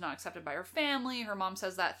she's not accepted by her family. Her mom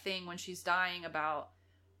says that thing when she's dying about,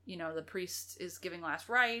 you know, the priest is giving last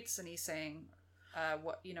rites and he's saying,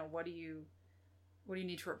 what do you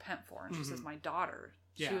need to repent for? And she says, my daughter.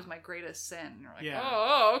 Yeah. She was my greatest sin. And you're like,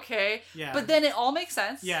 oh, okay. Yeah. But then it all makes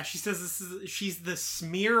sense. Yeah, she says she's the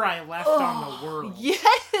smear I left on the world.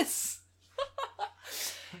 Yes!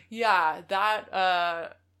 Yeah,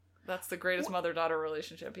 that's the greatest mother-daughter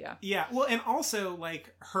relationship, yeah. Yeah, well, and also,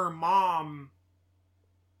 like, her mom,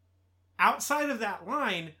 outside of that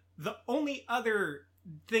line, the only other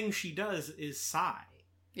thing she does is sigh.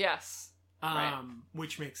 Yes. Right.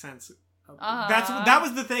 Which makes sense. That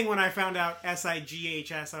was the thing when I found out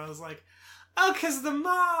SIGHS. I was like, oh, because the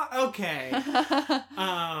mom... Okay.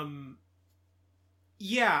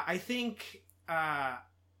 Yeah, I think... I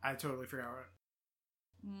totally forgot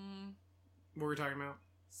what we were talking about.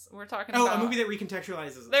 We're talking Oh, about... a movie that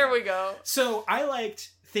recontextualizes. There we go. So I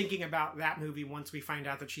liked thinking about that movie once we find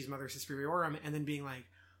out that she's Mother Superiorum, and then being like,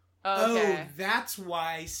 Okay. oh, that's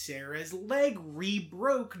why Sarah's leg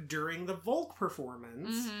re-broke during the Volk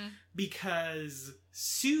performance, because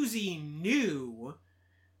Susie knew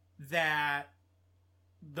that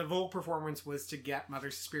the Volk performance was to get Mother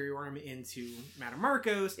Superiorum into Madame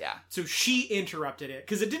Marcos. Yeah. So she interrupted it,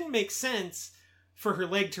 because it didn't make sense for her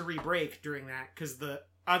leg to re-break during that, because the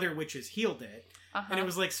other witches healed it. And it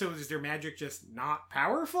was like, so is their magic just not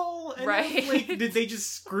powerful enough? Right. Like, did they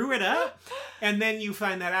just screw it up? And then you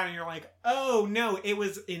find that out and you're like, oh no, it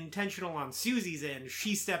was intentional on Susie's end.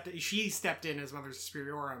 She stepped in as Mother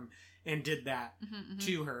Superiorum and did that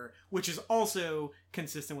to her, which is also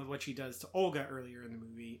consistent with what she does to Olga earlier in the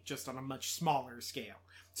movie, just on a much smaller scale.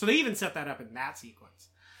 So they even set that up in that sequence.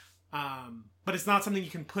 But it's not something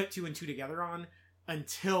you can put two and two together on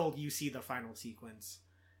until you see the final sequence.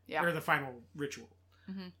 Yeah. Or the final ritual.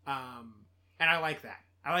 And I like that.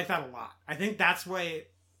 I like that a lot. I think that's why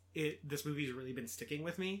this movie's really been sticking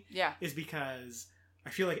with me. Yeah. Is because I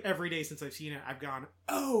feel like every day since I've seen it, I've gone,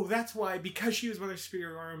 oh, that's why, because she was Mother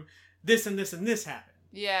Superiorum, this and this and this happened.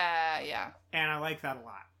 Yeah. And I like that a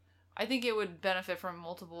lot. I think it would benefit from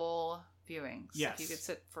multiple viewings. Yes. If you could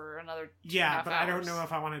sit for another 2.5 Yeah, but hours. I don't know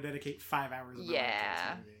if I want to dedicate 5 hours of my life to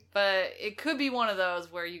this movie. But it could be one of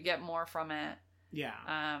those where you get more from it.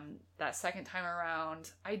 Yeah. That second time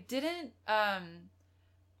around. I didn't, I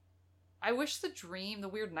wish the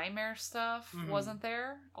weird nightmare stuff wasn't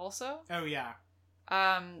there also. Oh, yeah.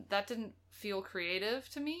 That didn't feel creative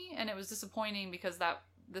to me, and it was disappointing because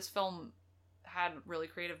this film had really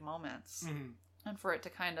creative moments. And for it to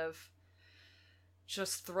kind of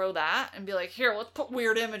just throw that and be like, here, let's put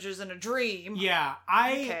weird images in a dream. Yeah,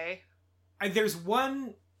 there's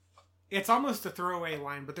one... It's almost a throwaway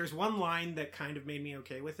line, but there's one line that kind of made me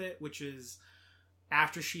okay with it, which is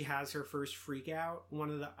after she has her first freak out, one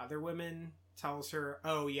of the other women tells her,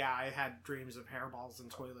 oh yeah, I had dreams of hairballs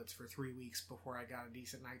and toilets for 3 weeks before I got a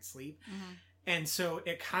decent night's sleep. And so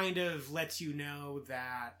it kind of lets you know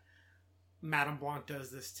that Madame Blanc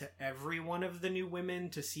does this to every one of the new women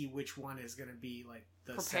to see which one is going to be like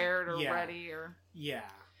the prepared or ready or... Yeah.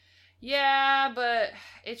 Yeah, but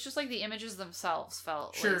it's just like the images themselves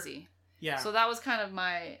felt lazy. Yeah. So that was kind of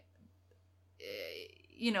my,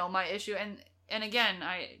 my issue. And again,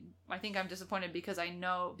 I think I'm disappointed because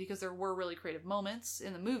because there were really creative moments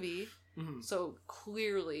in the movie. So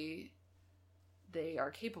clearly they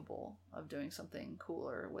are capable of doing something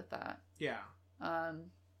cooler with that. Yeah.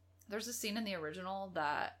 There's a scene in the original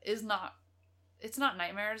that it's not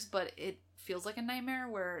nightmares, but it feels like a nightmare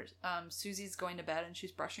where Susie's going to bed and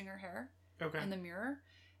she's brushing her hair in the mirror,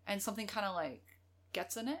 and something kind of like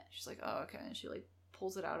gets in it. She's like, oh, okay. And she like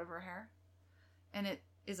pulls it out of her hair, and it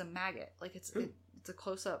is a maggot. Like it's a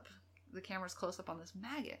close up. The camera's close up on this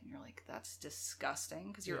maggot, and you're like, that's disgusting,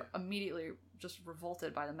 because you're immediately just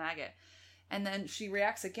revolted by the maggot. And then she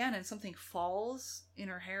reacts again, and something falls in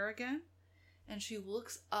her hair again, and she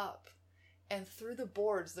looks up, and through the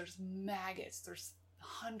boards there's maggots. There's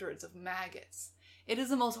hundreds of maggots. It is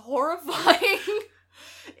the most horrifying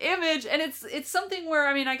image, and it's something where,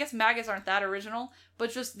 I mean, I guess maggots aren't that original,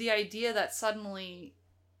 but just the idea that suddenly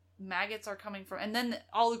maggots are coming from, and then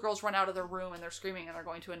all the girls run out of their room and they're screaming and they're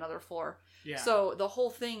going to another floor. Yeah. So the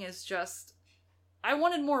whole thing is just, I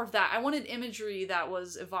wanted more of that. I wanted imagery that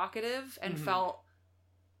was evocative and felt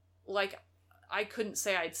like I couldn't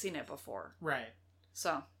say I'd seen it before. Right.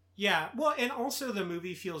 So. Yeah. Well, and also the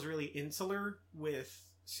movie feels really insular with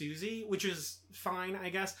Susie, which is fine, I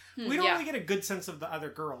guess. We don't really get a good sense of the other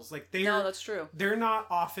girls. Like no, that's true. They're not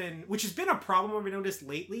often, which has been a problem I've noticed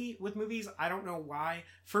lately with movies. I don't know why.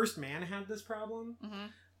 First Man had this problem,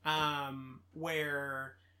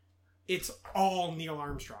 where it's all Neil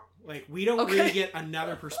Armstrong. Like, we don't really get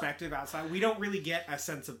another perspective outside. We don't really get a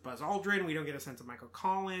sense of Buzz Aldrin. We don't get a sense of Michael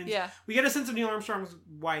Collins. Yeah. We get a sense of Neil Armstrong's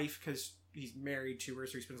wife, because he's married to her,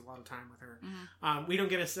 so he spends a lot of time with her. We don't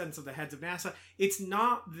get a sense of the heads of NASA. It's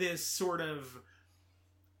not this sort of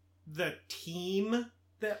the team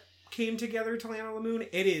that came together to land on the moon.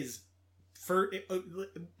 It is,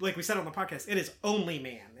 like we said on the podcast, it is only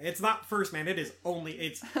Man. It's not First Man. It's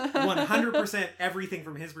 100% everything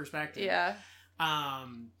from his perspective. Yeah.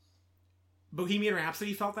 Bohemian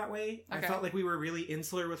Rhapsody felt that way. Okay. I felt like we were really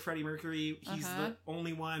insular with Freddie Mercury. He's the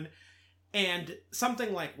only one. And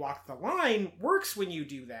something like Walk the Line works when you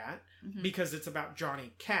do that, because it's about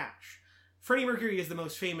Johnny Cash. Freddie Mercury is the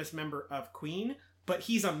most famous member of Queen, but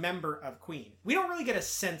he's a member of Queen. We don't really get a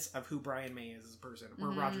sense of who Brian May is as a person, or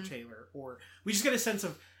Roger Taylor, or we just get a sense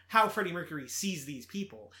of how Freddie Mercury sees these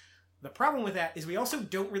people. the problem with that is we also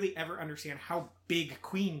don't really ever understand how big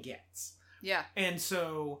Queen gets. Yeah. And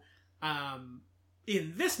so,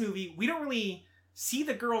 in this movie, we don't really see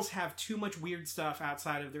the girls have too much weird stuff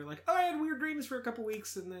outside of they're like, oh, I had weird dreams for a couple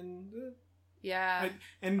weeks, and then... Yeah.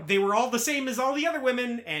 and they were all the same as all the other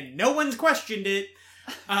women, and no one's questioned it.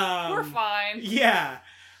 We're fine. Yeah.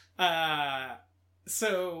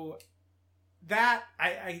 So, that,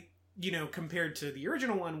 I compared to the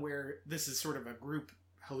original one, where this is sort of a group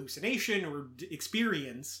hallucination or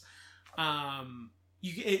experience,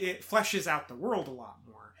 it fleshes out the world a lot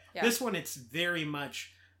more. Yeah. This one, it's very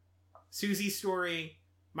much Susie's story,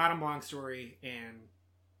 Madame Blanc's story, and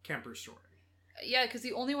Kemper's story. Yeah, because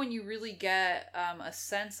the only one you really get a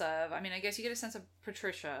sense of, I mean, I guess you get a sense of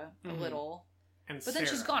Patricia a little, and but then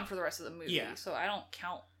she's gone for the rest of the movie, so I don't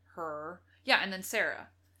count her. Yeah, and then Sarah.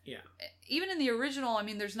 Yeah. Even in the original, I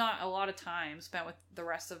mean, there's not a lot of time spent with the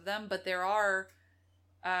rest of them, but there are,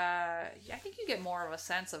 I think you get more of a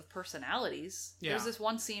sense of personalities. Yeah. There's this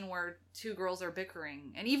one scene where two girls are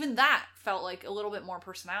bickering, and even that felt like a little bit more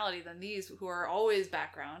personality than these, who are always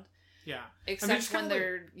background. Yeah. Except when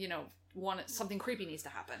they're, something creepy needs to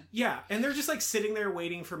happen. Yeah, and they're just like sitting there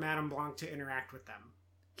waiting for Madame Blanc to interact with them.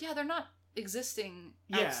 Yeah, they're not existing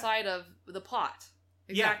outside of the plot.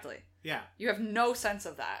 Exactly. Yeah. You have no sense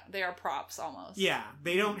of that. They are props almost. Yeah,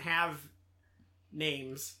 they don't have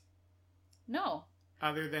names. No.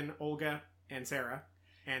 Other than Olga and Sarah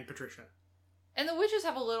and Patricia. And the witches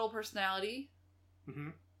have a little personality. Mm-hmm.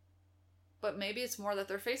 But maybe it's more that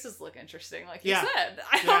their faces look interesting, like you said.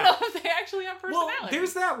 I don't know if they actually have personality. Well,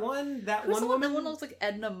 there's that one woman. The one looks like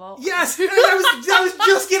Edna Mode. Yes! I was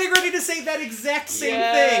just getting ready to say that exact same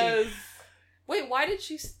thing. Wait, why did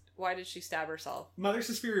she stab herself? Mother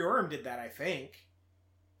Suspiriorum did that, I think.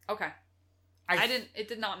 Okay. It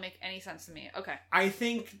did not make any sense to me. Okay. I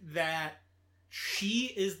think that she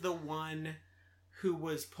is the one who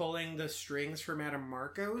was pulling the strings for Madame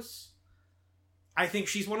Marcos. I think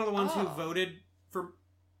she's one of the ones who voted for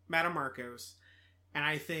Madame Marcos. And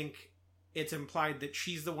I think it's implied that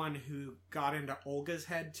she's the one who got into Olga's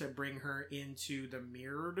head to bring her into the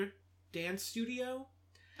mirrored dance studio.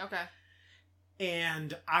 Okay.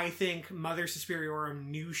 And I think Mother Suspiriorum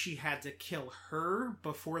knew she had to kill her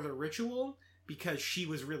before the ritual because she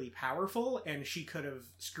was really powerful and she could have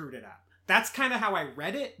screwed it up. That's kind of how I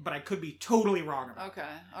read it, but I could be totally wrong about it. Okay,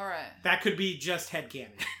 alright. That could be just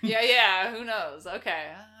headcanon. yeah, who knows?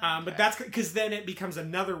 Okay. But that's because then it becomes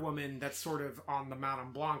another woman that's sort of on the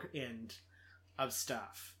Madame Blanc end of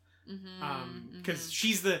stuff. Because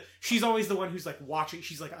she's always the one who's like watching,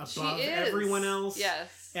 she's like above everyone else.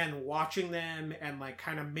 Yes. And watching them and like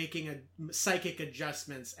kind of making psychic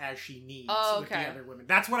adjustments as she needs with the other women.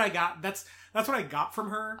 That's what I got. That's what I got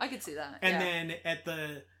from her. I could see that. And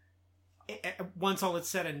then once all is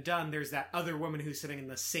said and done, there's that other woman who's sitting in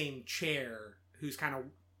the same chair who's kind of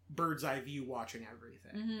bird's eye view watching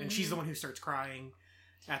everything. And she's the one who starts crying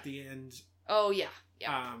at the end. Oh, yeah.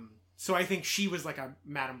 So I think she was like a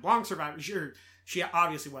Madame Blanc survivor. Sure, she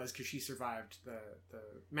obviously was because she survived the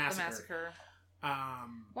massacre. The massacre.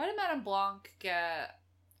 Why did Madame Blanc get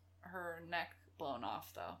her neck blown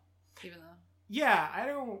off, though? Even though... Yeah, I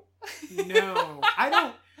don't know. I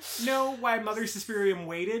don't know why Mother Suspirium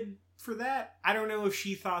waited for that. I don't know if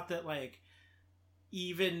she thought that, like,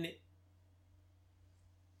 even...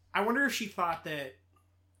 I wonder if she thought that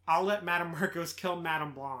I'll let Madame Marcos kill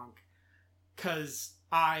Madame Blanc because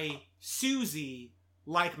Susie,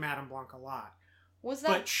 like Madame Blanc a lot. Was that...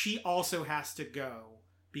 But she also has to go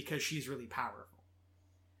because she's really powerful.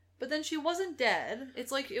 But then she wasn't dead.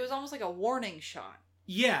 It's like, it was almost like a warning shot.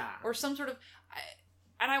 Yeah. Or some sort of...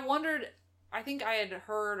 And I wondered, I think I had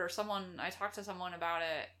heard, or I talked to someone about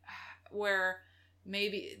it, where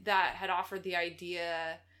maybe that had offered the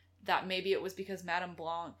idea that maybe it was because Madame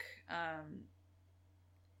Blanc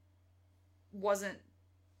wasn't,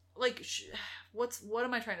 like, what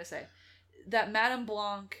am I trying to say? That Madame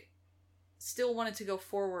Blanc still wanted to go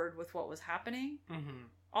forward with what was happening. Mm-hmm.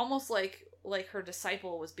 Almost like her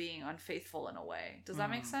disciple was being unfaithful in a way. Does that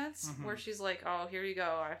make sense? Mm-hmm. Where she's like, oh, here you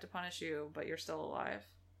go, I have to punish you, but you're still alive.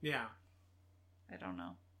 Yeah. I don't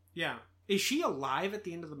know. Yeah. Is she alive at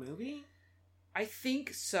the end of the movie? I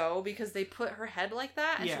think so, because they put her head like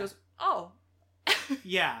that, and she goes, oh.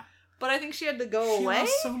 Yeah. But I think she had to go away. She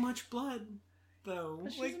lost so much blood, though.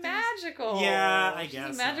 But she's magical. Yeah, I guess.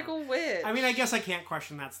 She's a magical witch. I mean, I guess I can't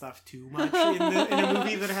question that stuff too much in a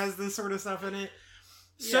movie that has this sort of stuff in it.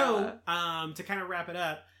 So, to kind of wrap it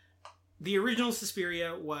up, the original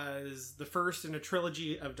Suspiria was the first in a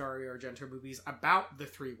trilogy of Dario Argento movies about the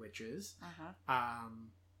three witches.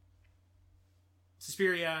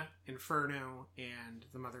 Suspiria, Inferno, and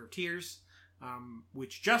The Mother of Tears,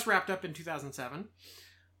 which just wrapped up in 2007.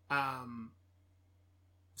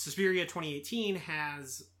 Suspiria 2018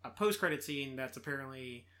 has a post-credit scene that's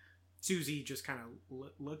apparently Susie just kind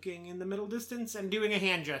of looking in the middle distance and doing a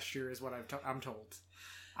hand gesture, is what I'm told.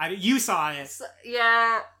 You saw it.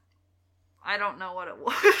 Yeah. I don't know what it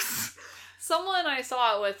was. Someone I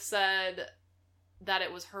saw it with said that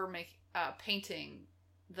it was her painting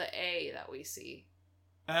the A that we see.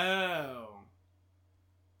 Oh.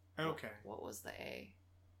 Okay. What was the A?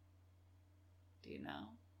 Do you know?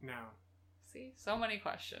 No. See? So many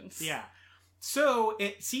questions. Yeah. So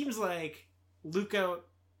it seems like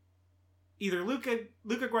either Luca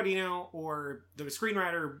Guadagnino or the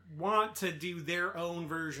screenwriter want to do their own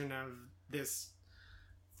version of this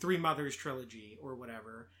Three Mothers trilogy or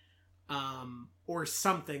whatever, or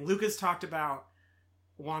something. Luca's talked about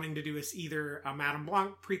wanting to do either a Madame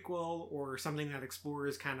Blanc prequel or something that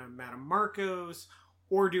explores kind of Madame Marcos,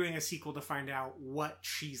 or doing a sequel to find out what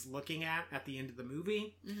she's looking at the end of the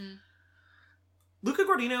movie. Mm-hmm. Luca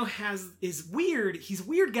Guadagnino is weird. He's a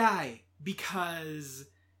weird guy because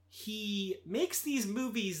he makes these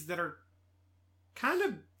movies that are kind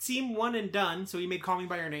of seem one and done. So he made Call Me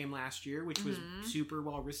By Your Name last year, which was super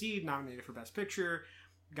well received, nominated for Best Picture,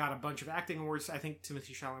 got a bunch of acting awards. I think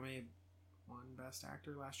Timothée Chalamet won Best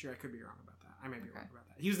Actor last year. I could be wrong about that. I may be wrong about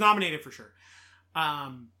that. He was nominated for sure.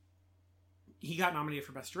 He got nominated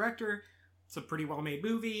for Best Director. It's a pretty well made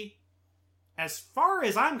movie. As far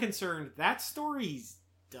as I'm concerned, that story's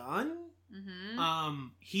done. Mm-hmm.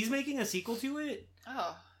 He's making a sequel to it.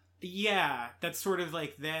 Oh. Yeah, that's sort of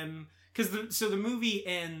like them. Because the movie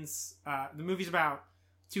ends. The movie's about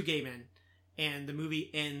two gay men, and the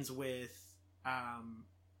movie ends with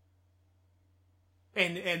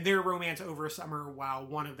and their romance over a summer while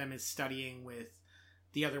one of them is studying with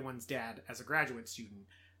the other one's dad as a graduate student.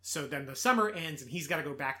 So then the summer ends, and he's got to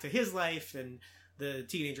go back to his life, and the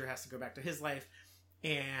teenager has to go back to his life.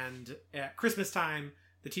 And at Christmas time,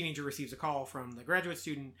 the teenager receives a call from the graduate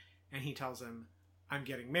student, and he tells him, "I'm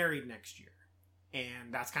getting married next year."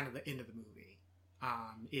 And that's kind of the end of the movie.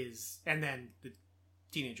 And then the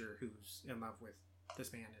teenager who's in love with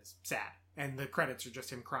this man is sad. And the credits are just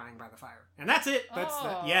him crying by the fire. And that's it.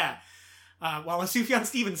 Yeah. While a Sufjan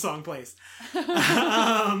Stevens song plays.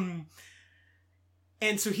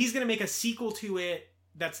 And so he's going to make a sequel to it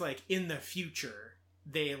that's like in the future.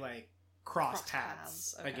 They like cross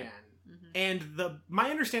paths again. Mm-hmm. And my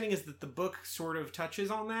understanding is that the book sort of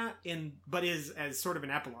touches on that, but is as sort of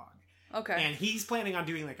an epilogue. Okay. And he's planning on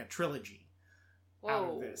doing like a trilogy out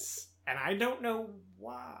of this. And I don't know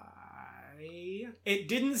why. It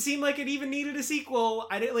didn't seem like it even needed a sequel.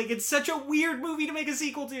 It's such a weird movie to make a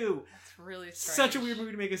sequel to. That's really strange. Such a weird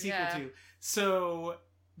movie to make a sequel to. So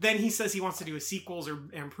then he says he wants to do sequels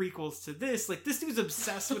and prequels to this. Like, this dude's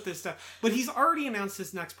obsessed with this stuff. But he's already announced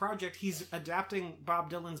his next project. He's adapting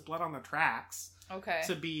Bob Dylan's Blood on the Tracks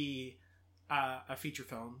to be a feature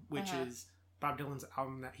film, which is Bob Dylan's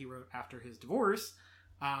album that he wrote after his divorce.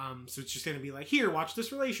 So it's just going to be like, here, watch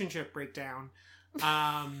this relationship breakdown.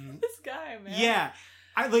 This guy, man. Yeah.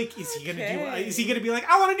 Is he gonna be like,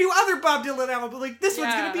 I want to do other Bob Dylan albums, but like this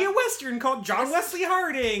one's gonna be a Western called John Wesley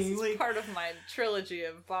Harding. This is part of my trilogy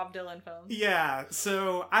of Bob Dylan films. Yeah,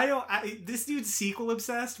 so this dude's sequel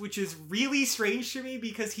obsessed, which is really strange to me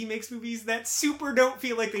because he makes movies that super don't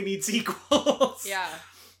feel like they need sequels. Yeah.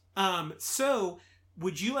 So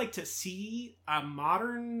would you like to see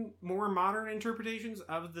more modern interpretations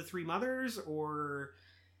of the Three Mothers, or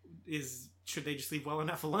should they just leave Well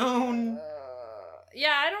Enough alone?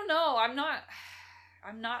 Yeah, I don't know.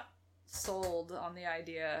 I'm not sold on the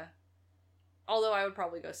idea. Although I would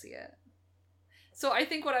probably go see it. So I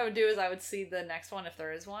think what I would do is I would see the next one if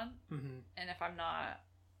there is one. Mm-hmm. And if I'm not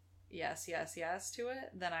yes to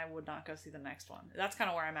it, then I would not go see the next one. That's kind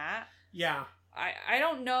of where I'm at. Yeah. I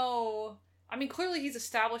don't know. I mean, clearly he's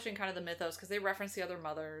establishing kind of the mythos because they reference the other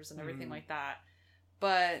mothers and everything like that.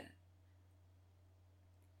 But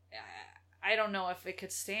I don't know if it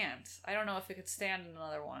could stand. I don't know if it could stand in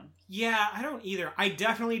another one. Yeah, I don't either. I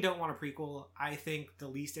definitely don't want a prequel. I think the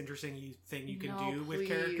least interesting thing you can do with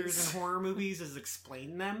characters in horror movies is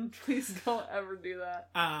explain them. Please don't ever do that.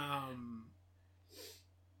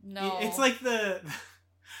 No. It's like the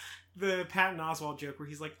Patton Oswalt joke where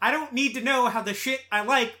he's like, I don't need to know how the shit I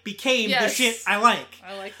like became the shit I like.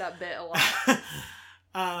 I like that bit a lot.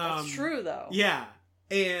 That's true, though. Yeah.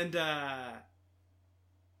 And,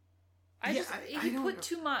 he put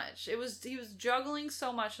too much. He was juggling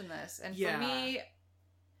so much in this, and for me,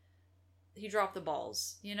 he dropped the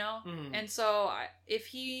balls, you know? Mm. And so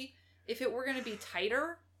if it were going to be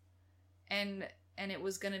tighter and and it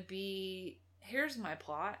was going to be, here's my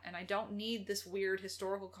plot, and I don't need this weird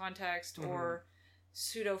historical context or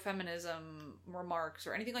pseudo-feminism remarks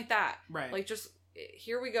or anything like that. Right. Like, just,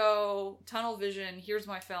 here we go, tunnel vision, here's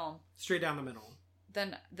my film. Straight down the middle.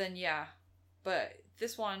 Then yeah. But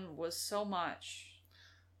this one was so much.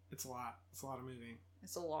 It's a lot. It's a lot of movie.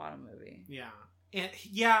 It's a lot of movie. Yeah. And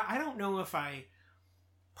yeah, I don't know if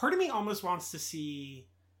part of me almost wants to see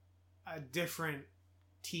a different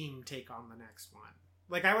team take on the next one.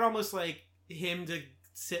 Like, I would almost like him to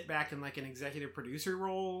sit back in like an executive producer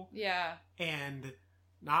role. Yeah. And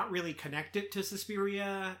not really connect it to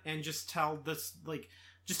Suspiria and just tell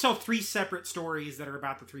 3 separate stories that are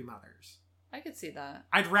about the 3 mothers. I could see that.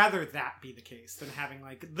 I'd rather that be the case than having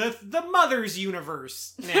like the Mother's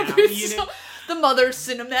universe now. The Mother's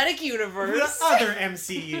cinematic universe. The other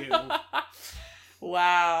MCU.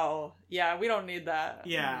 Wow. Yeah, we don't need that.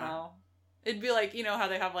 Yeah. No. It'd be like, how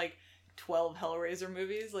they have like 12 Hellraiser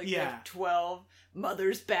movies? Like, yeah. They have 12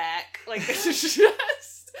 Mother's Back. Like, it's just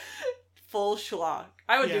full schlock.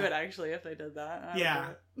 I would do it, actually, if they did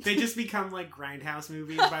that. They just become like Grindhouse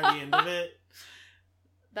movies by the end of it.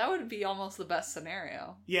 That would be almost the best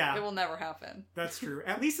scenario. Yeah. It will never happen. That's true.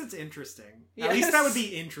 At least it's interesting. Yes. At least that would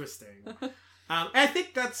be interesting. I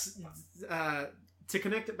think that's, to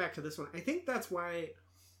connect it back to this one, I think that's why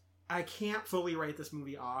I can't fully write this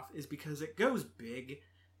movie off, is because it goes big.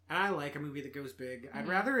 And I like a movie that goes big. I'd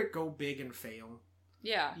rather it go big and fail.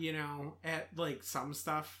 Yeah. At like some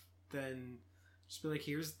stuff than just be like,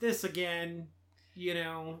 here's this again,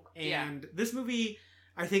 and this movie,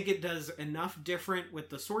 I think it does enough different with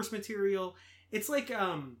the source material. It's like, like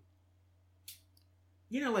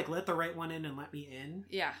Let the Right One In and Let Me In.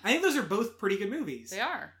 Yeah. I think those are both pretty good movies. They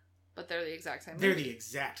are. But they're the exact same movie. They're the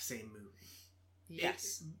exact same movie.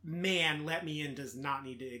 Yes. Let Me In does not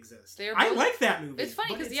need to exist. I like that movie. It's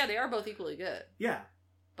funny because, they are both equally good. Yeah.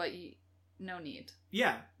 But no need.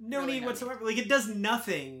 Yeah. No need whatsoever. Like, it does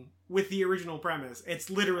nothing with the original premise. It's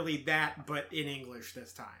literally that, but in English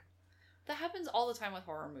this time. That happens all the time with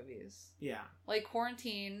horror movies. Yeah. Like,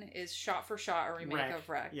 Quarantine is shot for shot a remake of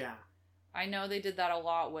Wreck. Yeah. I know they did that a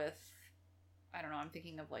lot with, I don't know, I'm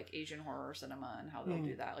thinking of like Asian horror cinema and how they'll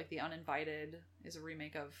do that. Like, The Uninvited is a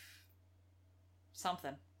remake of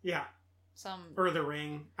something. Yeah. Or The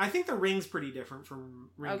Ring. I think The Ring's pretty different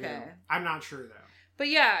from Ringo. Okay. I'm not sure though. But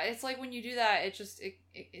yeah, it's like when you do that, it just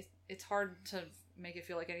it's hard to make it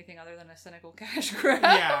feel like anything other than a cynical cash grab.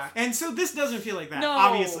 Yeah, and so this doesn't feel like that. No,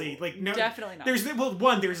 obviously, like no, definitely not. There's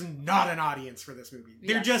not an audience for this movie.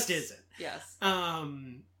 There just isn't. Yes.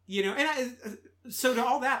 So to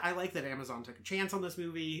all that, I like that Amazon took a chance on this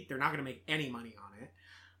movie. They're not going to make any money on it.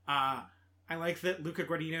 I like that Luca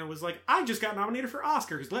Guadagnino was like, I just got nominated for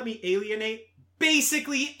Oscars. Let me alienate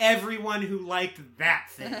basically everyone who liked that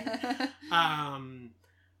thing. I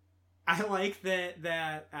like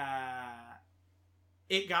that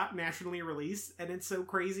it got nationally released and it's so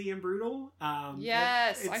crazy and brutal.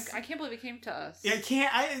 Yes, I can't believe it came to us.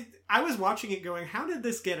 I was watching it going, how did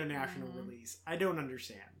this get a national release? I don't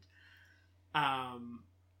understand.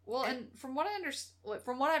 Well, and from what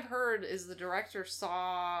I've heard, is the director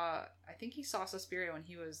I think he saw Suspiria when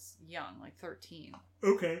he was young, like 13.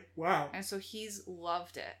 Okay, wow. And so he's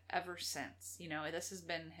loved it ever since. This has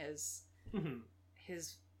been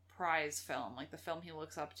his prize film, like the film he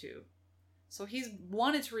looks up to. So he's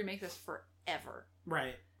wanted to remake this forever.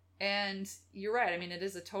 Right. And you're right. I mean, it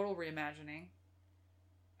is a total reimagining.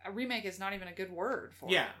 A remake is not even a good word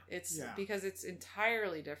for it. It's because it's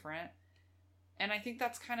entirely different. And I think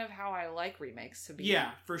that's kind of how I like remakes to be.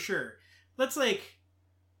 Yeah, for sure. Let's like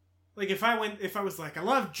if I was like, I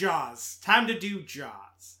love Jaws, time to do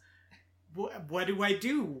Jaws. What do I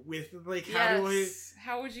do with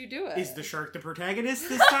how would you do it? Is the shark the protagonist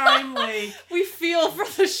this time? Like, we feel for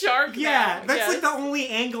the shark. Yeah, now. that's like the only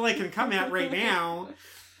angle I can come at right now.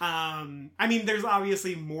 I mean, there's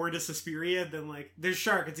obviously more to Suspiria than like, there's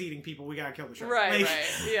shark, it's eating people, we gotta kill the shark. Right, like,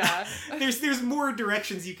 right, yeah. there's more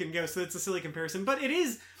directions you can go, so it's a silly comparison, but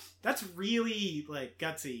that's really like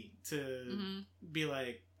gutsy to be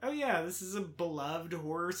like, oh yeah, this is a beloved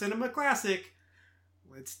horror cinema classic.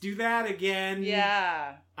 Let's do that again.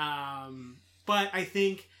 Yeah. But I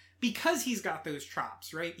think because he's got those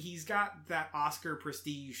chops, right? He's got that Oscar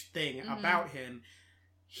prestige thing about him.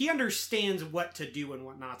 He understands what to do and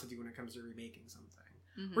what not to do when it comes to remaking something.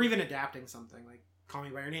 Or even adapting something. Like Call Me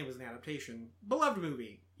By Your Name was an adaptation. Beloved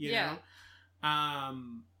movie, you know?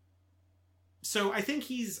 So I think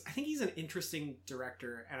he's an interesting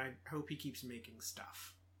director, and I hope he keeps making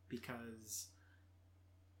stuff. Because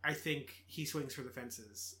I think he swings for the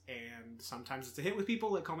fences, and sometimes it's a hit with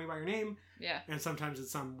people like Call Me By Your Name, and sometimes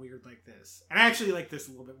it's some weird like this. And I actually like this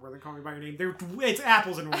a little bit more than Call Me By Your Name. It's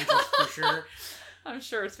apples and oranges for sure. I'm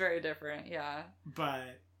sure it's very different, yeah.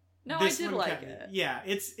 But no, I did like it. Yeah,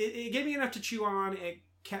 it gave me enough to chew on. It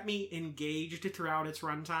kept me engaged throughout its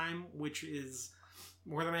runtime, which is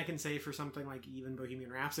more than I can say for something like even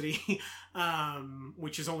Bohemian Rhapsody,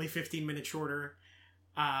 which is only 15 minutes shorter.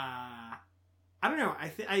 I don't know.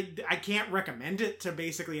 I can't recommend it to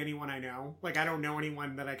basically anyone I know. Like, I don't know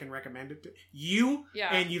anyone that I can recommend it to.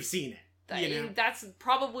 And you've seen it. That's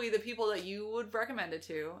probably the people that you would recommend it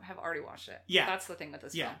to have already watched it. Yeah. That's the thing with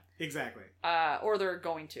this film. Yeah, exactly. Or they're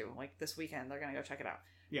going to. Like, this weekend, they're going to go check it out.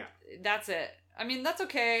 Yeah. That's it. I mean, that's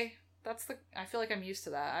okay. I feel like I'm used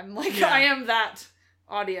to that. I'm like, I am that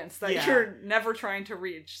audience that you're never trying to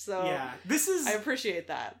reach. So I appreciate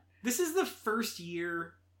that. This is the first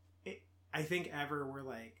year, I think, ever where,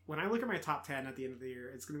 like, when I look at my top 10 at the end of the year,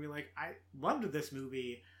 it's going to be like, I loved this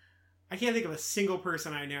movie. I can't think of a single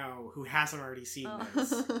person I know who hasn't already seen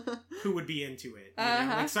this who would be into it. You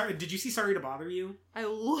know? Like, sorry, did you see Sorry to Bother You? I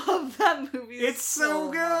love that movie. It's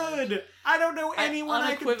so good. Much. I don't know anyone I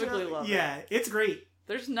unequivocally love it. Yeah, it's great.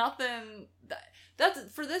 There's nothing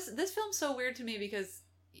that's for this film's so weird to me because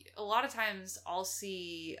a lot of times I'll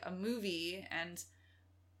see a movie and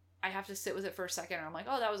I have to sit with it for a second and I'm like,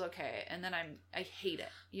 oh, that was okay, and then I hate it,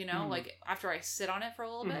 you know, like after I sit on it for a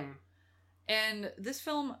little bit. And this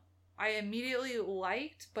film I immediately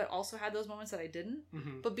liked, but also had those moments that I didn't.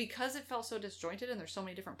 But because it felt so disjointed and there's so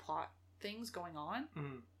many different plot things going on,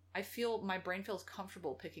 I feel my brain feels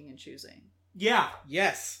comfortable picking and choosing. Yeah,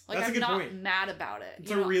 yes. Like, that's a good point. I'm not mad about it.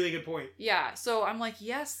 It's a really good point. Yeah, so I'm like,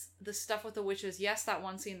 yes, the stuff with the witches, yes, that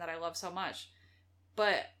one scene that I love so much.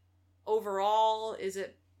 But overall, is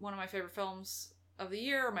it one of my favorite films of the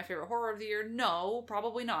year or my favorite horror of the year? No,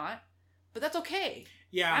 probably not. But that's okay.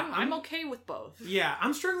 Yeah. I'm okay with both. Yeah,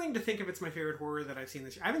 I'm struggling to think if it's my favorite horror that I've seen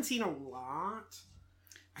this year. I haven't seen a lot.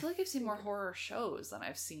 I feel like I've seen more horror shows than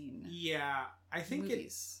I've seen I think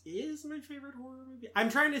movies. It is my favorite horror movie. I'm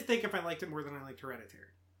trying to think if I liked it more than I liked Hereditary.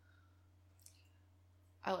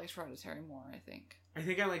 I liked Hereditary more, I think. I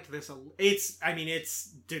think I liked this it's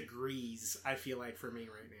degrees, I feel like, for me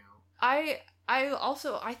right now.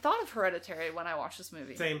 I thought of Hereditary when I watched this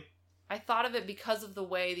movie. Same. I thought of it because of the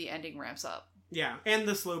way the ending ramps up. Yeah, and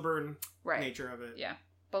the slow burn nature of it. Yeah.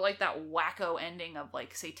 But, like, that wacko ending of,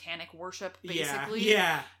 like, satanic worship, basically.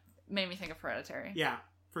 Yeah. Made me think of Hereditary. Yeah,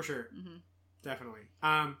 for sure. Mm-hmm. Definitely.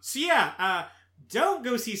 Don't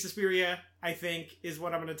go see Suspiria, I think, is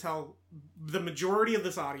what I'm going to tell the majority of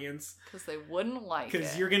this audience. Because they wouldn't like it.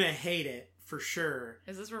 Because you're going to hate it, for sure.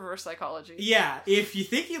 Is this reverse psychology? Yeah, if you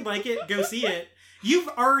think you'd like it, go see it. You've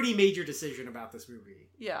already made your decision about this movie.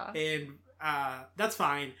 Yeah. And that's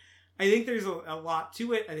fine. I think there's a lot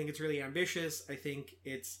to it. I think it's really ambitious. I think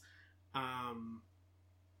it's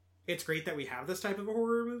great that we have this type of a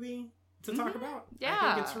horror movie to talk about. Yeah.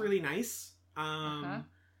 I think it's really nice to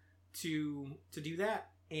do that.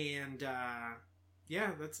 And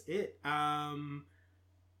that's it.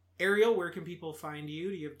 Ariel, where can people find you?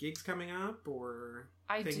 Do you have gigs coming up or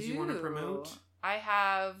things you want to promote? I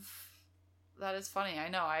have. That is funny. I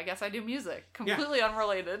know. I guess I do music. Completely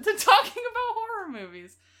unrelated to talking about horror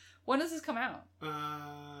movies. When does this come out?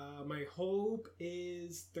 My hope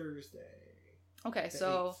is Thursday. Okay,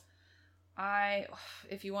 so 8th.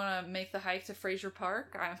 If you want to make the hike to Fraser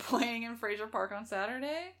Park, I'm playing in Fraser Park on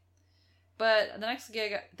Saturday. But the next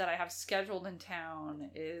gig that I have scheduled in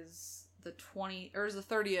town is the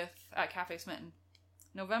 30th at Cafe Smitten.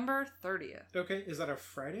 November 30th. Okay, is that a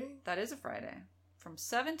Friday? That is a Friday. From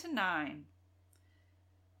 7 to 9.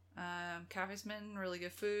 Cafe Smitten, really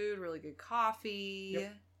good food, really good coffee.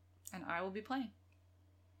 Yep. And I will be playing.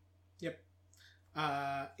 Yep.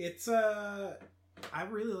 I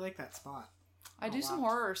really like that spot. I do some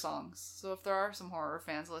horror songs. So if there are some horror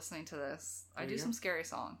fans listening to this, I do some scary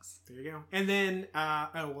songs. There you go. And then,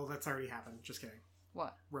 that's already happened. Just kidding.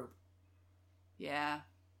 What? Rope. Yeah.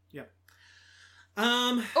 Yep.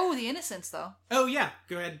 The Innocents, though. Oh, yeah.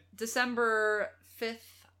 Go ahead. December 5th,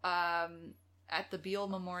 at the Beale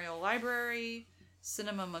Memorial Library,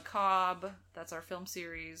 Cinema Macabre. That's our film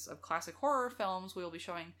series of classic horror films. We will be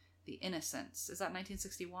showing The Innocents. Is that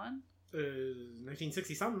 1961?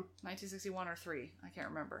 1960-something. 1961 or 3. I can't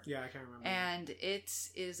remember. Yeah, I can't remember. And it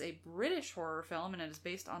is a British horror film, and it is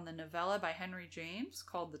based on the novella by Henry James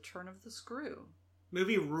called The Turn of the Screw.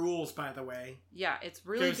 Movie rules, by the way. Yeah, it's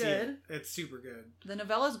really good. It's super good. The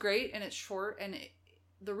novella's great, and it's short, and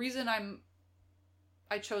the reason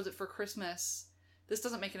I chose it for Christmas, this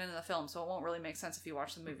doesn't make it into the film, so it won't really make sense if you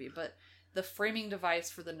watch the movie, but the framing device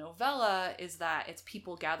for the novella is that it's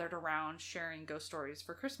people gathered around sharing ghost stories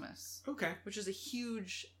for Christmas. Okay. Which is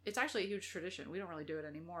it's actually a huge tradition. We don't really do it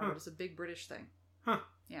anymore, but it's a big British thing. Huh.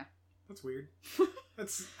 Yeah. That's weird.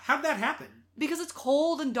 How'd that happen? Because it's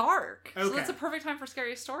cold and dark. Okay. So that's a perfect time for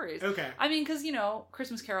scary stories. Okay. I mean, because,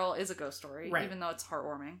 Christmas Carol is a ghost story, right. even though it's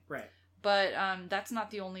heartwarming. Right. But that's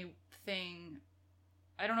not the only thing.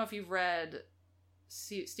 I don't know if you've read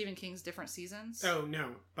Stephen King's Different Seasons. Oh, no.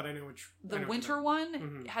 But I know which... The winter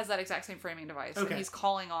one has that exact same framing device. Okay. And he's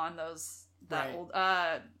calling on that right. old...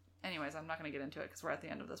 anyways, I'm not going to get into it because we're at the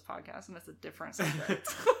end of this podcast and it's a different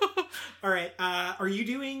subject. All right. Are you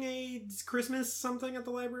doing a Christmas something at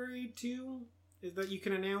the library too? Is that you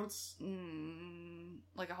can announce?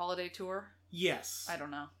 Like a holiday tour? Yes. I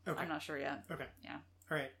don't know. Okay. I'm not sure yet. Okay. Yeah.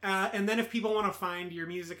 All right. And then if people want to find your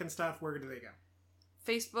music and stuff, where do they go?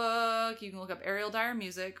 Facebook, you can look up Ariel Dyer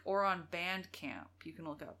Music, or on Bandcamp, you can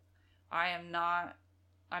look up. I'm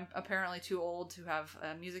apparently too old to have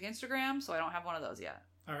a music Instagram, so I don't have one of those yet.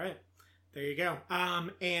 All right. There you go.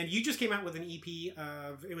 And you just came out with an EP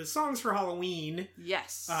it was songs for Halloween.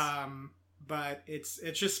 Yes. But it's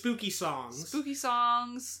just spooky songs. Spooky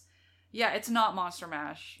songs. Yeah, it's not Monster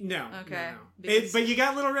Mash. No. Okay. No. But you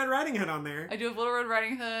got Little Red Riding Hood on there. I do have Little Red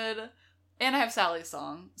Riding Hood, and I have Sally's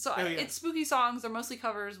song. So it's spooky songs. They're mostly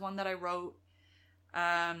covers, one that I wrote.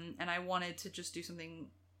 And I wanted to just do something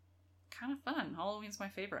kind of fun. Halloween's my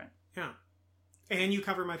favorite. Yeah. And you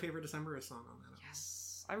cover My Favorite Decemberist song on that.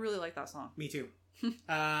 Yes. I really like that song. Me too.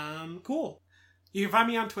 Cool. You can find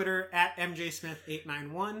me on Twitter at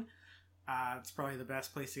MJSmith891. It's probably the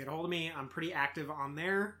best place to get a hold of me. I'm pretty active on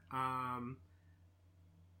there. I'm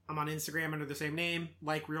on Instagram under the same name,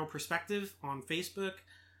 like Real Perspective on Facebook.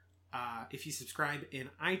 If you subscribe in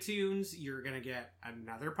iTunes, you're going to get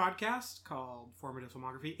another podcast called Formative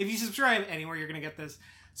Filmography. If you subscribe anywhere, you're going to get this.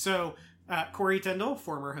 So, Corey Tyndall,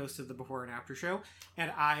 former host of the Before and After Show,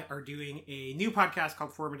 and I are doing a new podcast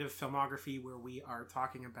called Formative Filmography, where we are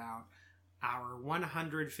talking about our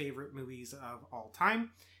 100 favorite movies of all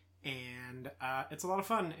time. And it's a lot of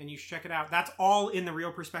fun, and you should check it out. That's all in the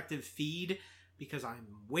Real Perspective feed, because I'm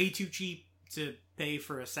way too cheap to pay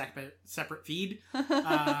for a separate feed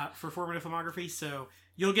for Formative Filmography. So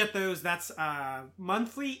you'll get those. That's a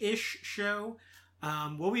monthly-ish show.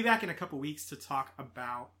 We'll be back in a couple weeks to talk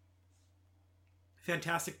about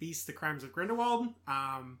Fantastic Beasts: The Crimes of Grindelwald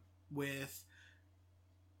with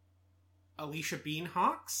Alicia Bean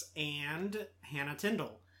Hawks and Hannah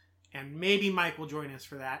Tyndall. And maybe Mike will join us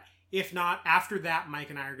for that. If not, after that, Mike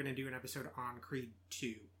and I are going to do an episode on Creed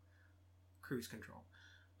 2, Cruise Control.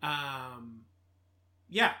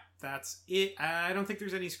 Yeah, that's it. I don't think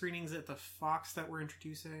there's any screenings at the Fox that we're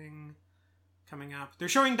introducing coming up. They're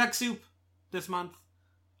showing Duck Soup this month,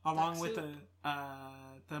 along with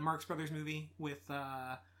the Marx Brothers movie.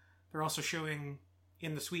 They're also showing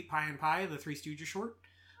In the Sweet Pie and Pie, the Three Stooges short.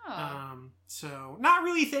 Oh. So not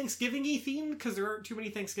really Thanksgiving-y themed, because there aren't too many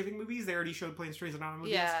Thanksgiving movies. They already showed Planes, Trains, and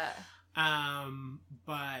Automobiles. Yeah.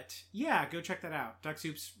 But yeah, go check that out. Duck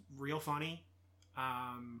Soup's real funny.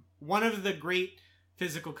 One of the great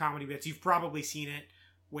physical comedy bits, you've probably seen it,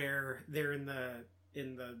 where they're in the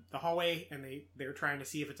hallway and they're trying to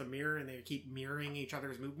see if it's a mirror, and they keep mirroring each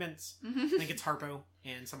other's movements. I think it's Harpo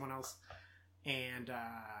and someone else. And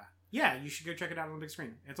yeah, you should go check it out on the big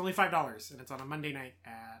screen. It's only $5, and it's on a Monday night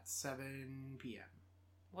at 7 p.m.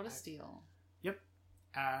 What a steal. Yep.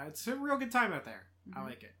 It's a real good time out there. I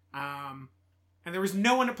like it. And there was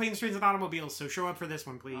no one at Planes, Trains, and Automobiles, so show up for this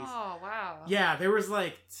one, please. Oh, wow. Yeah, there was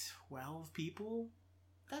like 12 people.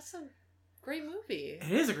 That's a great movie. It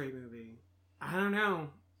is a great movie. I don't know.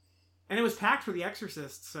 And it was packed for The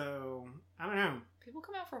Exorcist, so I don't know. People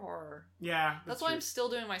come out for horror. Yeah. That's why I'm still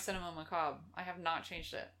doing my Cinema Macabre. I have not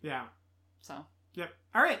changed it. Yeah. So. Yep.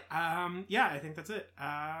 All right. Yeah, I think that's it.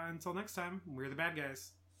 Until next time, we're the bad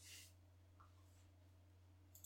guys.